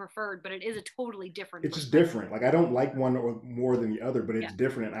way I preferred, but it is a totally different It's just perspective. different. Like I don't like one or more than the other, but Yeah. it's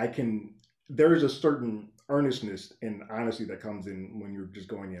different. And I can. There is a certain earnestness and honesty that comes in when you're just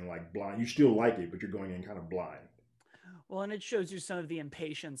going in like blind. You still like it, but you're going in kind of blind. Well, and it shows you some of the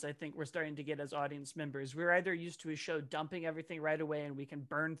impatience I think we're starting to get as audience members. We're either used to a show dumping everything right away and we can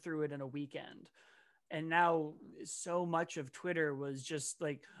burn through it in a weekend. And now so much of Twitter was just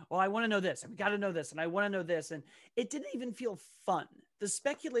like, well, I want to know this, and we got to know this, and I want to know this. And it didn't even feel fun. The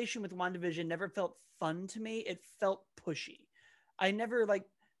speculation with WandaVision never felt fun to me. It felt pushy. I never like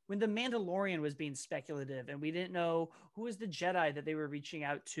when the Mandalorian was being speculative and we didn't know who was the Jedi that they were reaching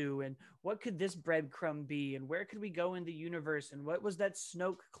out to and what could this breadcrumb be and where could we go in the universe and what was that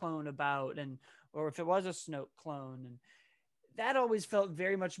Snoke clone about and or if it was a Snoke clone and that always felt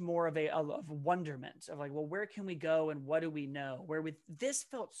very much more of of wonderment of like, well, where can we go and what do we know? Where with this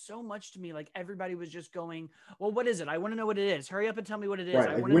felt so much to me like everybody was just going, well, what is it? I want to know what it is. Hurry up and tell me what it is. Right.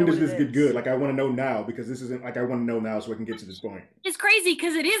 I Like want to when know does what it this get good? is. Like I want to know now because this isn't like I want to know now so I can get to this point. It's crazy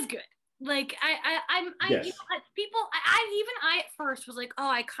because it is good. Like you Yes. know, people, I at first was like, oh,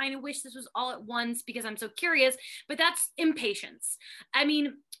 I kind of wish this was all at once because I'm so curious, but that's impatience. I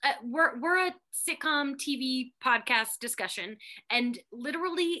mean, we're a sitcom TV podcast discussion, and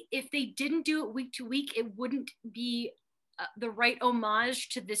literally, if they didn't do it week to week, it wouldn't be the right homage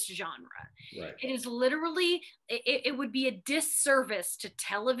to this genre. Right. It is literally, it would be a disservice to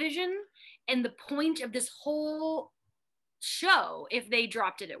television and the point of this whole show if they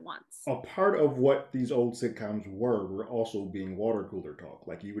dropped it at once. A part of what these old sitcoms were also being water cooler talk.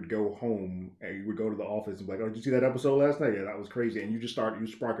 Like you would go home and you would go to the office and be like, "Oh, did you see that episode last night? Yeah, that was crazy." And you just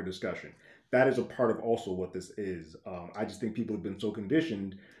spark a discussion. That is a part of also what this is. I just think people have been so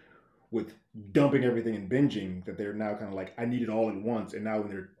conditioned with dumping everything and binging that they're now kind of like, "I need it all at once." And now when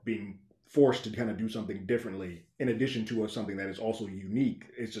they're being forced to kind of do something differently, in addition to something that is also unique,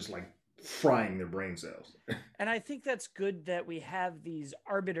 it's just like frying their brain cells. And I think that's good that we have these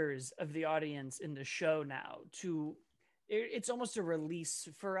arbiters of the audience in the show now to it's almost a release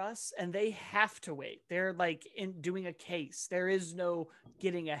for us and they have to wait. They're like in doing a case. There is no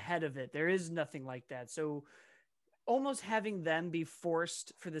getting ahead of it. There is nothing like that. So almost having them be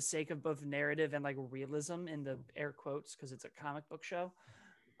forced for the sake of both narrative and like realism in the air quotes because it's a comic book show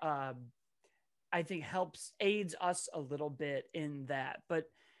I think helps aids us a little bit in that. But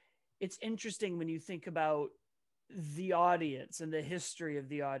it's interesting when you think about the audience and the history of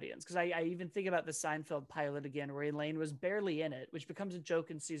the audience. Because I even think about the Seinfeld pilot again, where Elaine was barely in it, which becomes a joke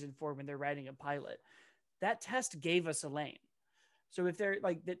in season 4 when they're writing a pilot. That test gave us Elaine. So if they're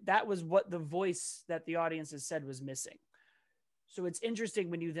like that was what the voice that the audience has said was missing. So it's interesting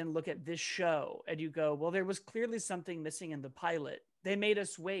when you then look at this show and you go, well, there was clearly something missing in the pilot. They made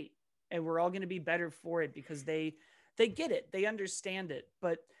us wait and we're all going to be better for it because they get it. They understand it.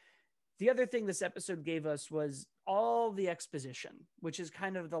 But the other thing this episode gave us was all the exposition, which is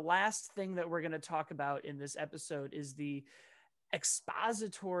kind of the last thing that we're going to talk about in this episode is the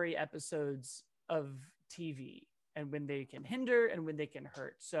expository episodes of TV and when they can hinder and when they can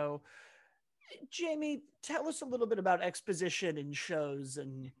hurt. So Jamie, tell us a little bit about exposition in shows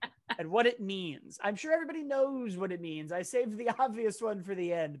and what it means. I'm sure everybody knows what it means. I saved the obvious one for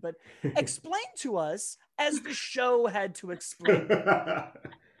the end, but explain to us as the show had to explain.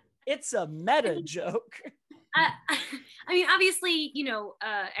 It's a meta joke. I mean, obviously,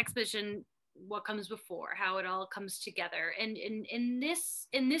 exposition, what comes before, how it all comes together, and in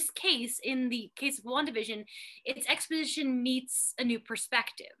this case, in the case of WandaVision, it's exposition meets a new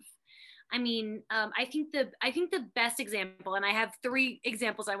perspective. I mean, I think the best example, and I have 3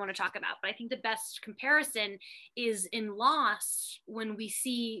 examples I want to talk about, but I think the best comparison is in Lost when we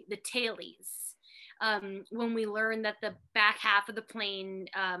see the tailies. when we learn that the back half of the plane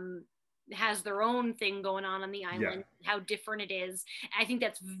has their own thing going on the island, how different it is. I think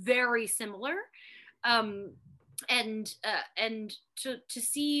that's very similar. And to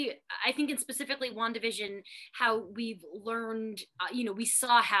see, I think in specifically WandaVision, how we've learned, we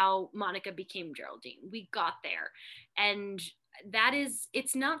saw how Monica became Geraldine. We got there, and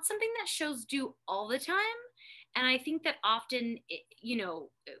it's not something that shows do all the time. And I think that often,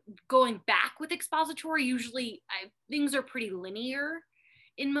 going back with expository, usually things are pretty linear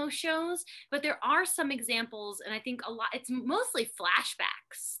in most shows, but there are some examples, and I think it's mostly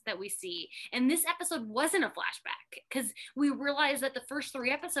flashbacks that we see. And this episode wasn't a flashback because we realized that the first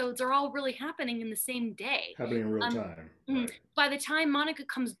 3 episodes are all really happening in the same day. Happening in real time. Right. By the time Monica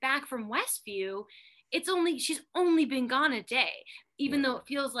comes back from Westview, she's only been gone a day, even though it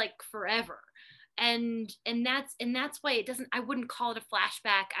feels like forever. And that's why I wouldn't call it a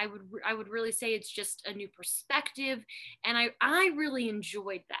flashback. I would really say it's just a new perspective, and I really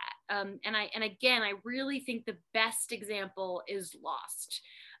enjoyed that. And again, I really think the best example is Lost.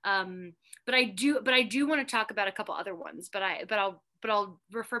 But I do want to talk about a couple other ones, but I'll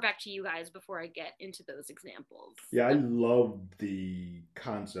refer back to you guys before I get into those examples. Yeah, I love the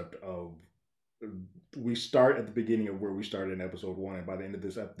concept of, we start at the beginning of where we started in episode 1, and by the end of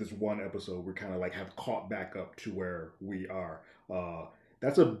this one episode, we're kind of like have caught back up to where we are.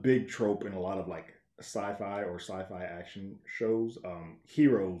 That's a big trope in a lot of like sci-fi or sci-fi action shows.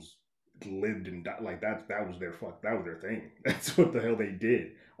 Heroes lived and died, like that was their thing. That's what the hell they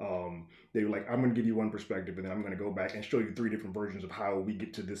did. They were like, I'm gonna give you one perspective, and then I'm gonna go back and show you 3 different versions of how we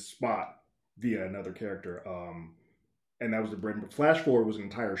get to this spot via another character. And that was the bread. Flash Forward was an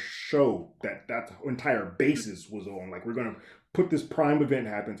entire show that entire basis was on. Like, we're going to put this prime event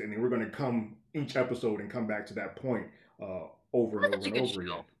happens, and then we're going to come each episode and come back to that point over and over and over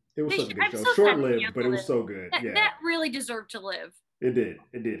again. It was such a good show. So short-lived, but it was so good. That really deserved to live. It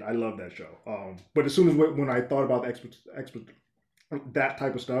did. I love that show. But as soon as when I thought about that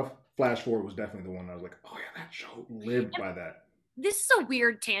type of stuff, Flash Forward was definitely the one I was like, oh yeah, that show lived by that. This is a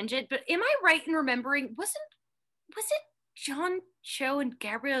weird tangent, but am I right in remembering, was it John Cho and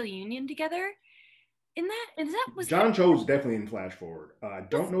Gabrielle Union together in that? John Cho is definitely in Flash Forward. I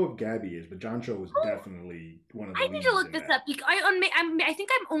don't know if Gabby is, but John Cho is definitely one of the leads. I need to look this up because I think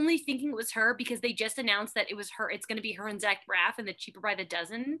I'm only thinking it was her because they just announced that it was her. It's going to be her and Zach Braff in the Cheaper by the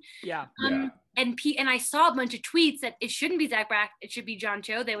Dozen. Yeah. And I saw a bunch of tweets that it shouldn't be Zach Braff, it should be John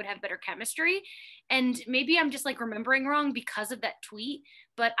Cho. They would have better chemistry. And maybe I'm just like remembering wrong because of that tweet.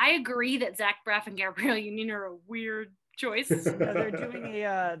 But I agree that Zach Braff and Gabrielle Union are a weird choice.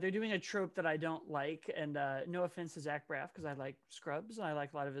 They're doing a trope that I don't like, and no offense to Zach Braff because I like Scrubs and I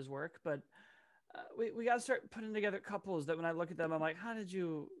like a lot of his work, but we got to start putting together couples that when I look at them, I'm like, how did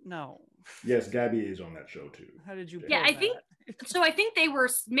you know? Yes, Gabby is on that show too. How did you? Yeah, I think so. I think they were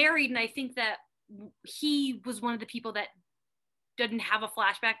married, and I think that he was one of the people that didn't have a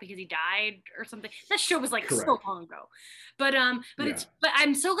flashback because he died or something. That show was like so long ago, but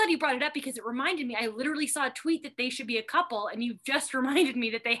I'm so glad you brought it up because it reminded me. I literally saw a tweet that they should be a couple, and you just reminded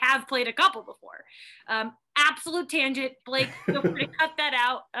me that they have played a couple before. Absolute tangent, Blake. Feel free to cut that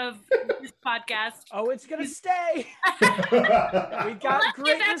out of this podcast. Oh, it's gonna stay. We got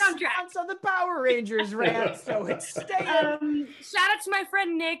great response on the Power Rangers rant, so it's staying. Shout out to my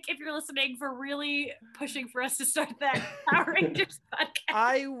friend Nick if you're listening for really pushing for us to start that Power Rangers podcast.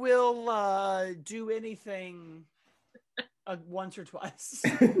 I will do anything once or twice.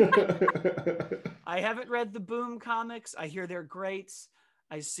 I haven't read the Boom comics. I hear they're great.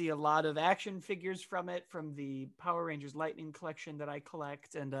 I see a lot of action figures from the Power Rangers Lightning collection that I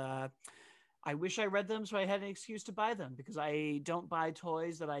collect. And I wish I read them so I had an excuse to buy them because I don't buy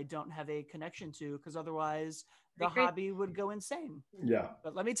toys that I don't have a connection to because otherwise the hobby would go insane. Yeah.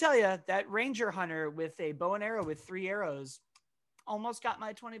 But let me tell you, that Ranger Hunter with a bow and arrow with 3 arrows almost got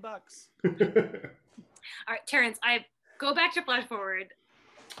my $20. All right, Terrence, I go back to Flash Forward.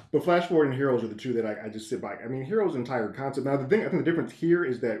 But Flash Forward and Heroes are the two that I just sit back. I mean, Heroes' entire concept. Now, I think the difference here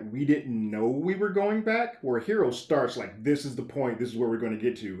is that we didn't know we were going back, where Heroes starts like, this is the point, this is where we're going to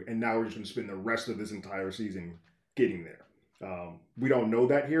get to, and now we're just going to spend the rest of this entire season getting there. We don't know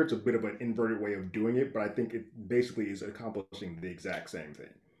that here. It's a bit of an inverted way of doing it, but I think it basically is accomplishing the exact same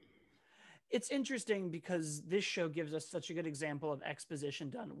thing. It's interesting because this show gives us such a good example of exposition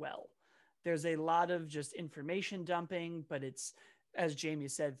done well. There's a lot of just information dumping, but it's, as Jamie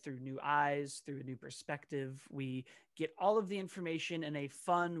said, through new eyes, through a new perspective. We get all of the information in a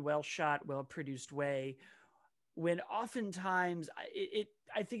fun, well-shot, well-produced way, when oftentimes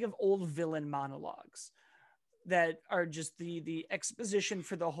I think of old villain monologues. that are just the exposition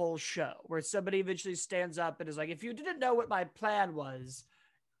for the whole show, where somebody eventually stands up and is like, if you didn't know what my plan was,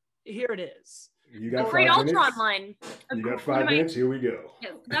 here it is. You got Great 5 Ultron minutes. line. You got 5 minutes. Here we go.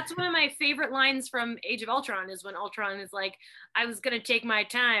 Yeah, that's one of my favorite lines from Age of Ultron, is when Ultron is like, I was going to take my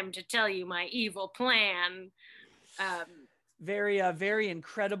time to tell you my evil plan. Very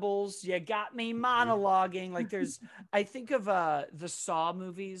Incredibles. You got me monologuing. Like I think of the Saw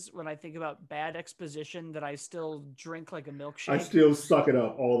movies when I think about bad exposition that I still drink like a milkshake. I still suck it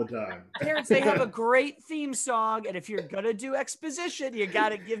up all the time. Parents, they have a great theme song, and if you're gonna do exposition, you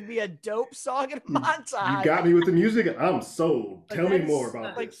gotta give me a dope song and a montage. You got me with the music. I'm sold. Tell me more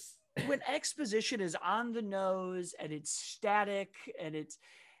about this. When exposition is on the nose and it's static and it's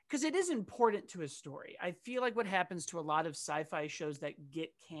because it is important to a story. I feel like what happens to a lot of sci-fi shows that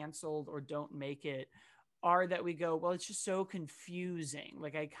get canceled or don't make it are that we go, well, it's just so confusing.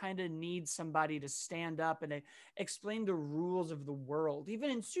 Like I kind of need somebody to stand up and explain the rules of the world, even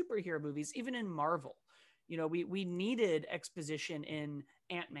in superhero movies, even in Marvel. You know, we needed exposition in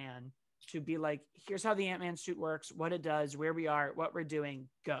Ant-Man to be like, here's how the Ant-Man suit works, what it does, where we are, what we're doing,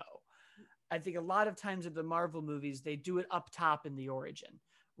 go. I think a lot of times in the Marvel movies, they do it up top in the origin.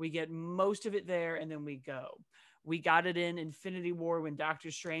 We get most of it there, and then we go. We got it in Infinity War when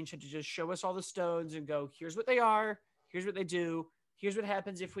Doctor Strange had to just show us all the stones and go, here's what they are, here's what they do, here's what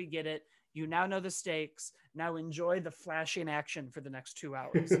happens if we get it. You now know the stakes. Now enjoy the flashing action for the next 2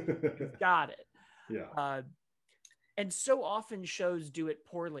 hours. You've got it. Yeah. And so often shows do it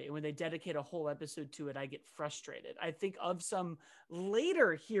poorly. And when they dedicate a whole episode to it, I get frustrated. I think of some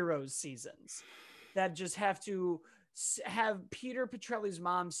later Heroes seasons that just have to have Peter Petrelli's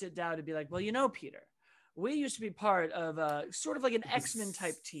mom sit down and be like, well, you know, Peter, we used to be part of sort of like an X-Men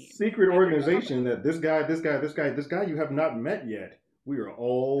type team. Secret organization that this guy you have not met yet. We are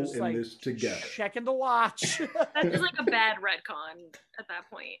all just in like this together. Checking the watch. That's just like a bad retcon at that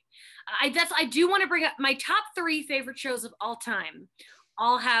point. I do want to bring up my top 3 favorite shows of all time.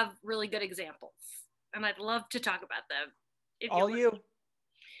 All have really good examples, and I'd love to talk about them. All you.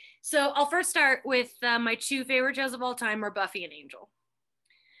 So I'll first start with my 2 favorite shows of all time are Buffy and Angel.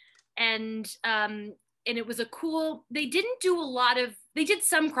 And it was a cool, they did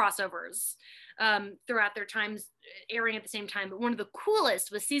some crossovers throughout their times airing at the same time, but one of the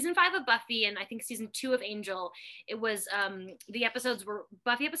coolest was season 5 of Buffy and I think season 2 of Angel. It was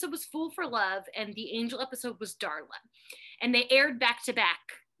Buffy episode was Fool for Love and the Angel episode was Darla, and they aired back to back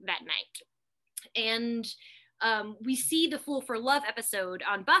that night. And we see the Fool for Love episode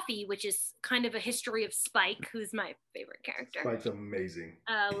on Buffy, which is kind of a history of Spike, who's my favorite character. Spike's amazing.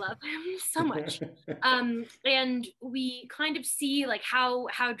 I love him so much. And we kind of see like how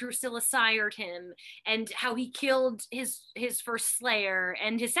Drusilla sired him and how he killed his first Slayer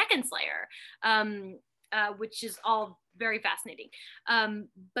and his second Slayer, which is all very fascinating.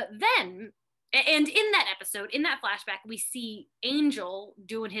 But then, and in that episode, in that flashback, we see Angel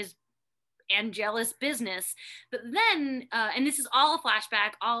doing his Angelus business, but then and this is all a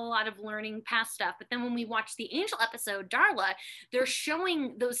flashback, a lot of learning past stuff, but then when we watch the Angel episode Darla, they're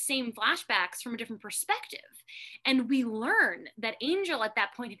showing those same flashbacks from a different perspective, and we learn that Angel at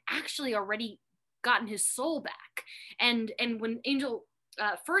that point had actually already gotten his soul back, and when Angel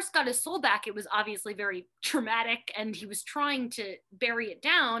first got his soul back, it was obviously very traumatic and he was trying to bury it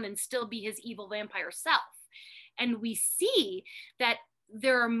down and still be his evil vampire self. And we see that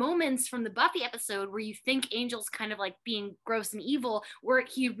there are moments from the Buffy episode where you think Angel's kind of like being gross and evil, where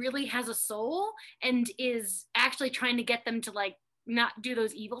he really has a soul and is actually trying to get them to like not do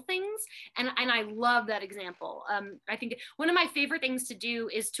those evil things. And I love that example. I think one of my favorite things to do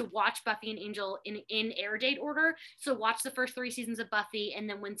is to watch Buffy and Angel in air date order. So watch the first 3 seasons of Buffy, and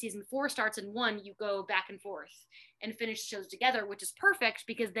then when season 4 starts in 1, you go back and forth and finish the shows together, which is perfect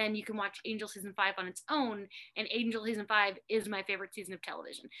because then you can watch Angel season 5 on its own, and Angel season 5 is my favorite season of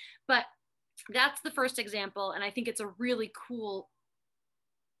television. But that's the first example, and I think it's a really cool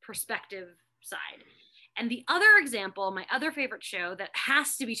perspective side. And the other example, my other favorite show that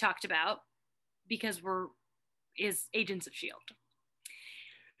has to be talked about because is Agents of S.H.I.E.L.D.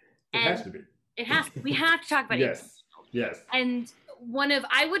 It has to be. We have to talk about Agents of S.H.I.E.L.D. Yes. And one of,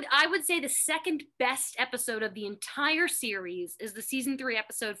 I would say the second best episode of the entire series is the season 3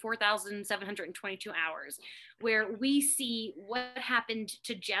 episode 4,722 Hours, where we see what happened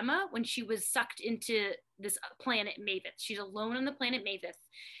to Gemma when she was sucked into this planet Maveth. She's alone on the planet Maveth.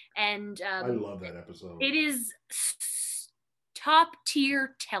 And I love that episode. It is top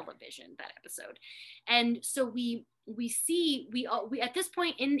tier television, that episode. And so we see at this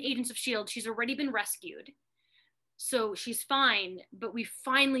point in Agents of S.H.I.E.L.D., she's already been rescued. So she's fine, but we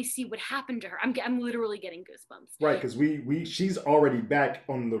finally see what happened to her. I'm literally getting goosebumps. Right, because she's already back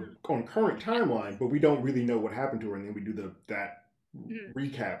on current timeline, but we don't really know what happened to her, and then we do that Mhm.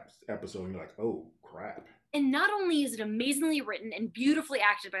 recap episode, and you're like, oh crap. And not only is it amazingly written and beautifully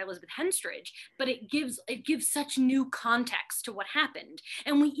acted by Elizabeth Henstridge, but it gives such new context to what happened.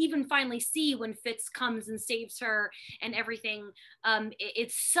 And we even finally see when Fitz comes and saves her and everything.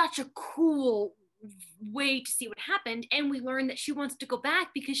 It's such a cool way to see what happened. And we learn that she wants to go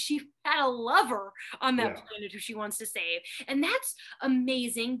back because she had a lover on that planet who she wants to save. And that's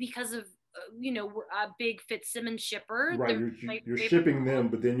amazing because of we're a big Fitzsimmons shipper. Right, you're shipping them,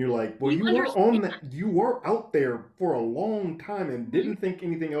 but then you're like, well, you were out there for a long time and didn't think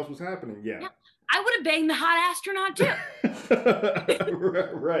anything else was happening. Yeah. I would have banged the hot astronaut too.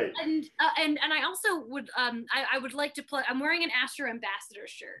 Right. And I also would I would like to plug. I'm wearing an Astro Ambassador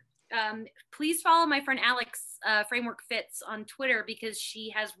shirt. Please follow my friend Alex Framework Fitz on Twitter because she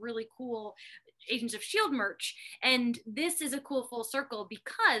has really cool Agents of Shield merch, and this is a cool full circle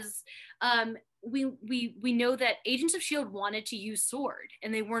because we know that Agents of Shield wanted to use Sword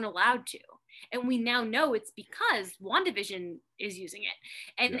and they weren't allowed to, and we now know it's because WandaVision is using it.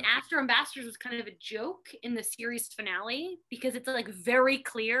 And Astro Ambassadors was kind of a joke in the series finale because it's like very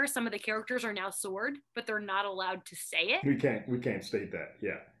clear some of the characters are now Sword, but they're not allowed to say it. We can't state that.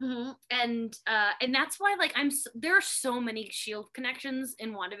 Yeah. Mm-hmm. And that's why like there are so many Shield connections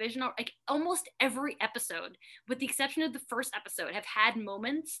in WandaVision. Like almost every episode, with the exception of the first episode, have had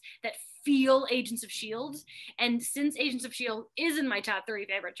moments that feel Agents of Shield. And since Agents of Shield is in my top 3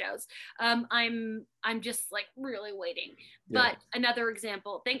 favorite shows, I'm just like really waiting. But another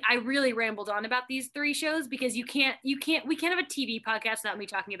example, I really rambled on about these 3 shows because we can't have a TV podcast without me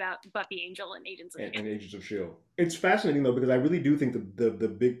talking about Buffy, Angel, and Agents of Shield. And Agents of Shield. It's fascinating though because I really do think the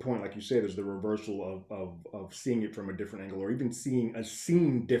big point, like you said, is the reversal of seeing it from a different angle, or even seeing a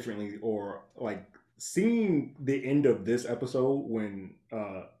scene differently, or like seeing the end of this episode when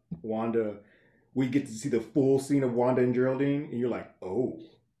we get to see the full scene of Wanda and Geraldine, and you're like, oh,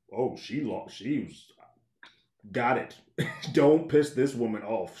 she was got it. Don't piss this woman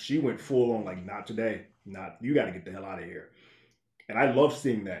off. She went full on like, not today. You got to get the hell out of here. And I love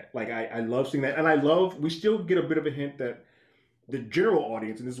seeing that. Like I love seeing that, and we still get a bit of a hint that the general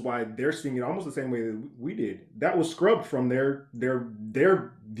audience, and this is why they're seeing it almost the same way that we did, that was scrubbed from their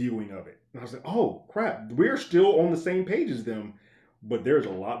viewing of it. And I was like, oh crap, we're still on the same page as them, but there's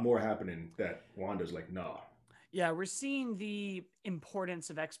a lot more happening that Wanda's like, nah. Yeah, we're seeing the importance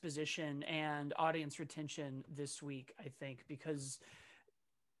of exposition and audience retention this week, I think, because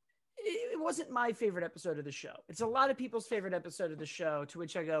it wasn't my favorite episode of the show. It's a lot of people's favorite episode of the show, to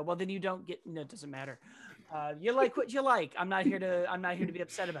which I go, well, then you don't get, no, it doesn't matter. You like what you like. I'm not here to be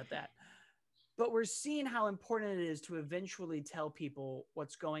upset about that. But we're seeing how important it is to eventually tell people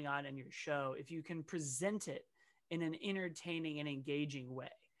what's going on in your show if you can present it in an entertaining and engaging way.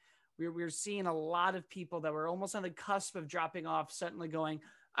 We're seeing a lot of people that were almost on the cusp of dropping off suddenly going,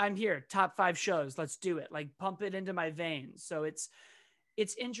 I'm here, top 5 shows, let's do it. Like pump it into my veins. So it's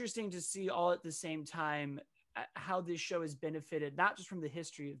interesting to see all at the same time how this show has benefited, not just from the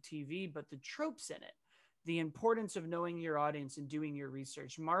history of TV, but the tropes in it, the importance of knowing your audience and doing your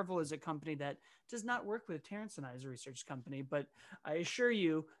research. Marvel is a company that does not work with Terrence and I as a research company, but I assure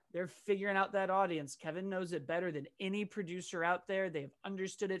you, they're figuring out that audience. Kevin knows it better than any producer out there. They've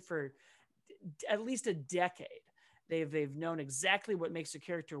understood it for at least a decade. They've known exactly what makes a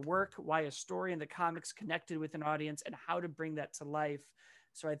character work, why a story in the comics connected with an audience, and how to bring that to life.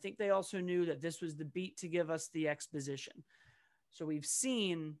 So I think they also knew that this was the beat to give us the exposition. So we've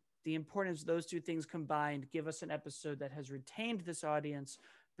seen the importance of those 2 things combined give us an episode that has retained this audience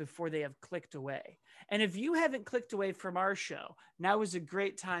before they have clicked away. And if you haven't clicked away from our show, now is a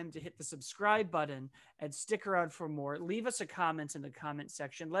great time to hit the subscribe button and stick around for more. Leave us a comment in the comment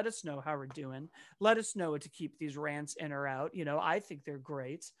section. Let us know how we're doing. Let us know to keep these rants in or out. I think they're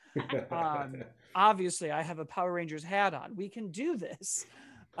great. Obviously, I have a Power Rangers hat on. We can do this.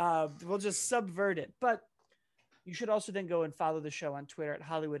 We'll just subvert it. But you should also then go and follow the show on Twitter at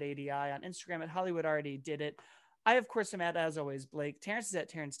HollywoodADI, on Instagram at Hollywood Already Did It. I, of course, am at, as always, Blake. Terrence is at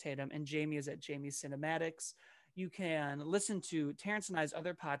Terrence Tatum, and Jamie is at Jamie Cinematics. You can listen to Terrence and I's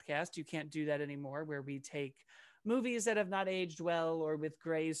other podcast. You can't do that anymore, where we take movies that have not aged well or with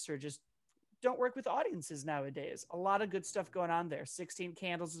grace or just don't work with audiences nowadays. A lot of good stuff going on there. 16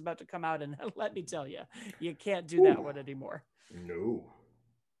 Candles is about to come out, and let me tell you, you can't do that one anymore. No.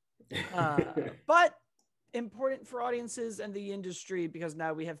 But important for audiences and the industry because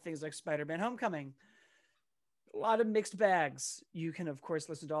now we have things like Spider-Man Homecoming. A lot of mixed bags. You can, of course,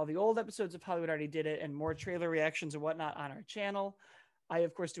 listen to all the old episodes of Hollywood Already Did It and more trailer reactions and whatnot on our channel. I,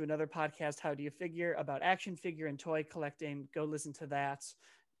 of course, do another podcast, How Do You Figure, about action figure and toy collecting. Go listen to that.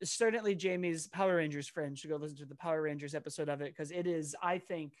 Certainly Jamie's Power Rangers friend should go listen to the Power Rangers episode of it, because it is, I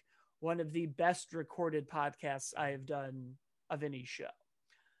think, one of the best recorded podcasts I have done of any show.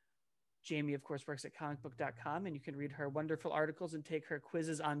 Jamie, of course, works at comicbook.com, and you can read her wonderful articles and take her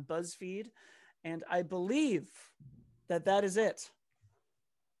quizzes on BuzzFeed. And I believe that is it.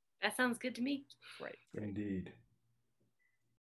 That sounds good to me. Right. Indeed.